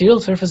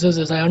antibacterial surfaces,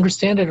 as I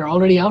understand it, are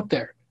already out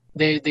there.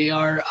 They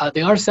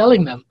are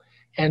selling them,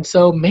 and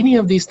so many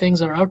of these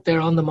things are out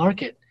there on the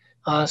market.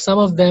 Some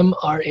of them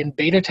are in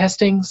beta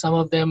testing. Some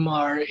of them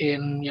are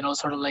in,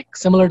 sort of like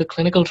similar to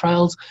clinical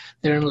trials.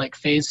 They're in like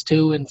phase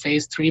 2 and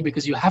phase 3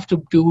 because you have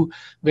to do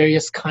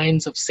various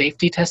kinds of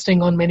safety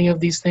testing on many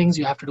of these things.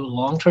 You have to do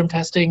long-term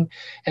testing.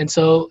 And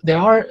so there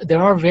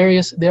are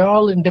various, they're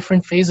all in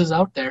different phases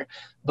out there.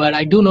 But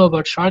I do know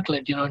about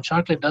Sharklet, and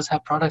Sharklet does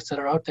have products that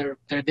are out there.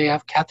 They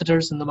have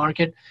catheters in the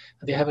market.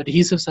 They have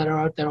adhesives that are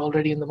out there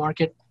already in the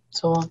market,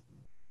 so on.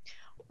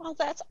 Well,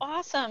 that's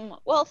awesome.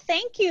 Well,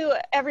 thank you,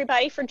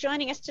 everybody, for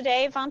joining us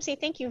today. Vamsi,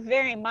 thank you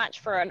very much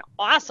for an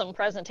awesome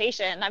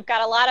presentation. I've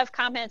got a lot of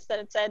comments that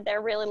have said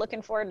they're really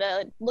looking forward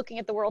to looking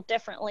at the world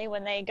differently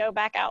when they go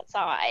back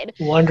outside.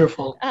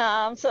 Wonderful.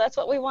 So that's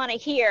what we want to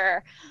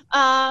hear.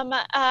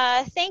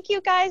 Thank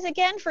you guys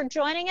again for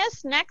joining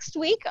us. Next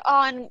week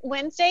on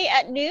Wednesday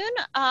at noon,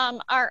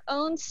 our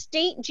own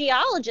state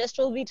geologist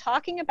will be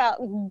talking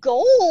about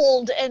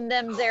gold in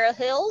them there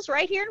hills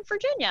right here in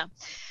Virginia.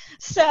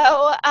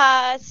 So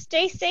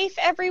stay safe,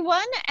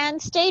 everyone, and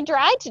stay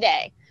dry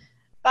today.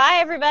 Bye,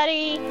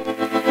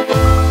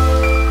 everybody.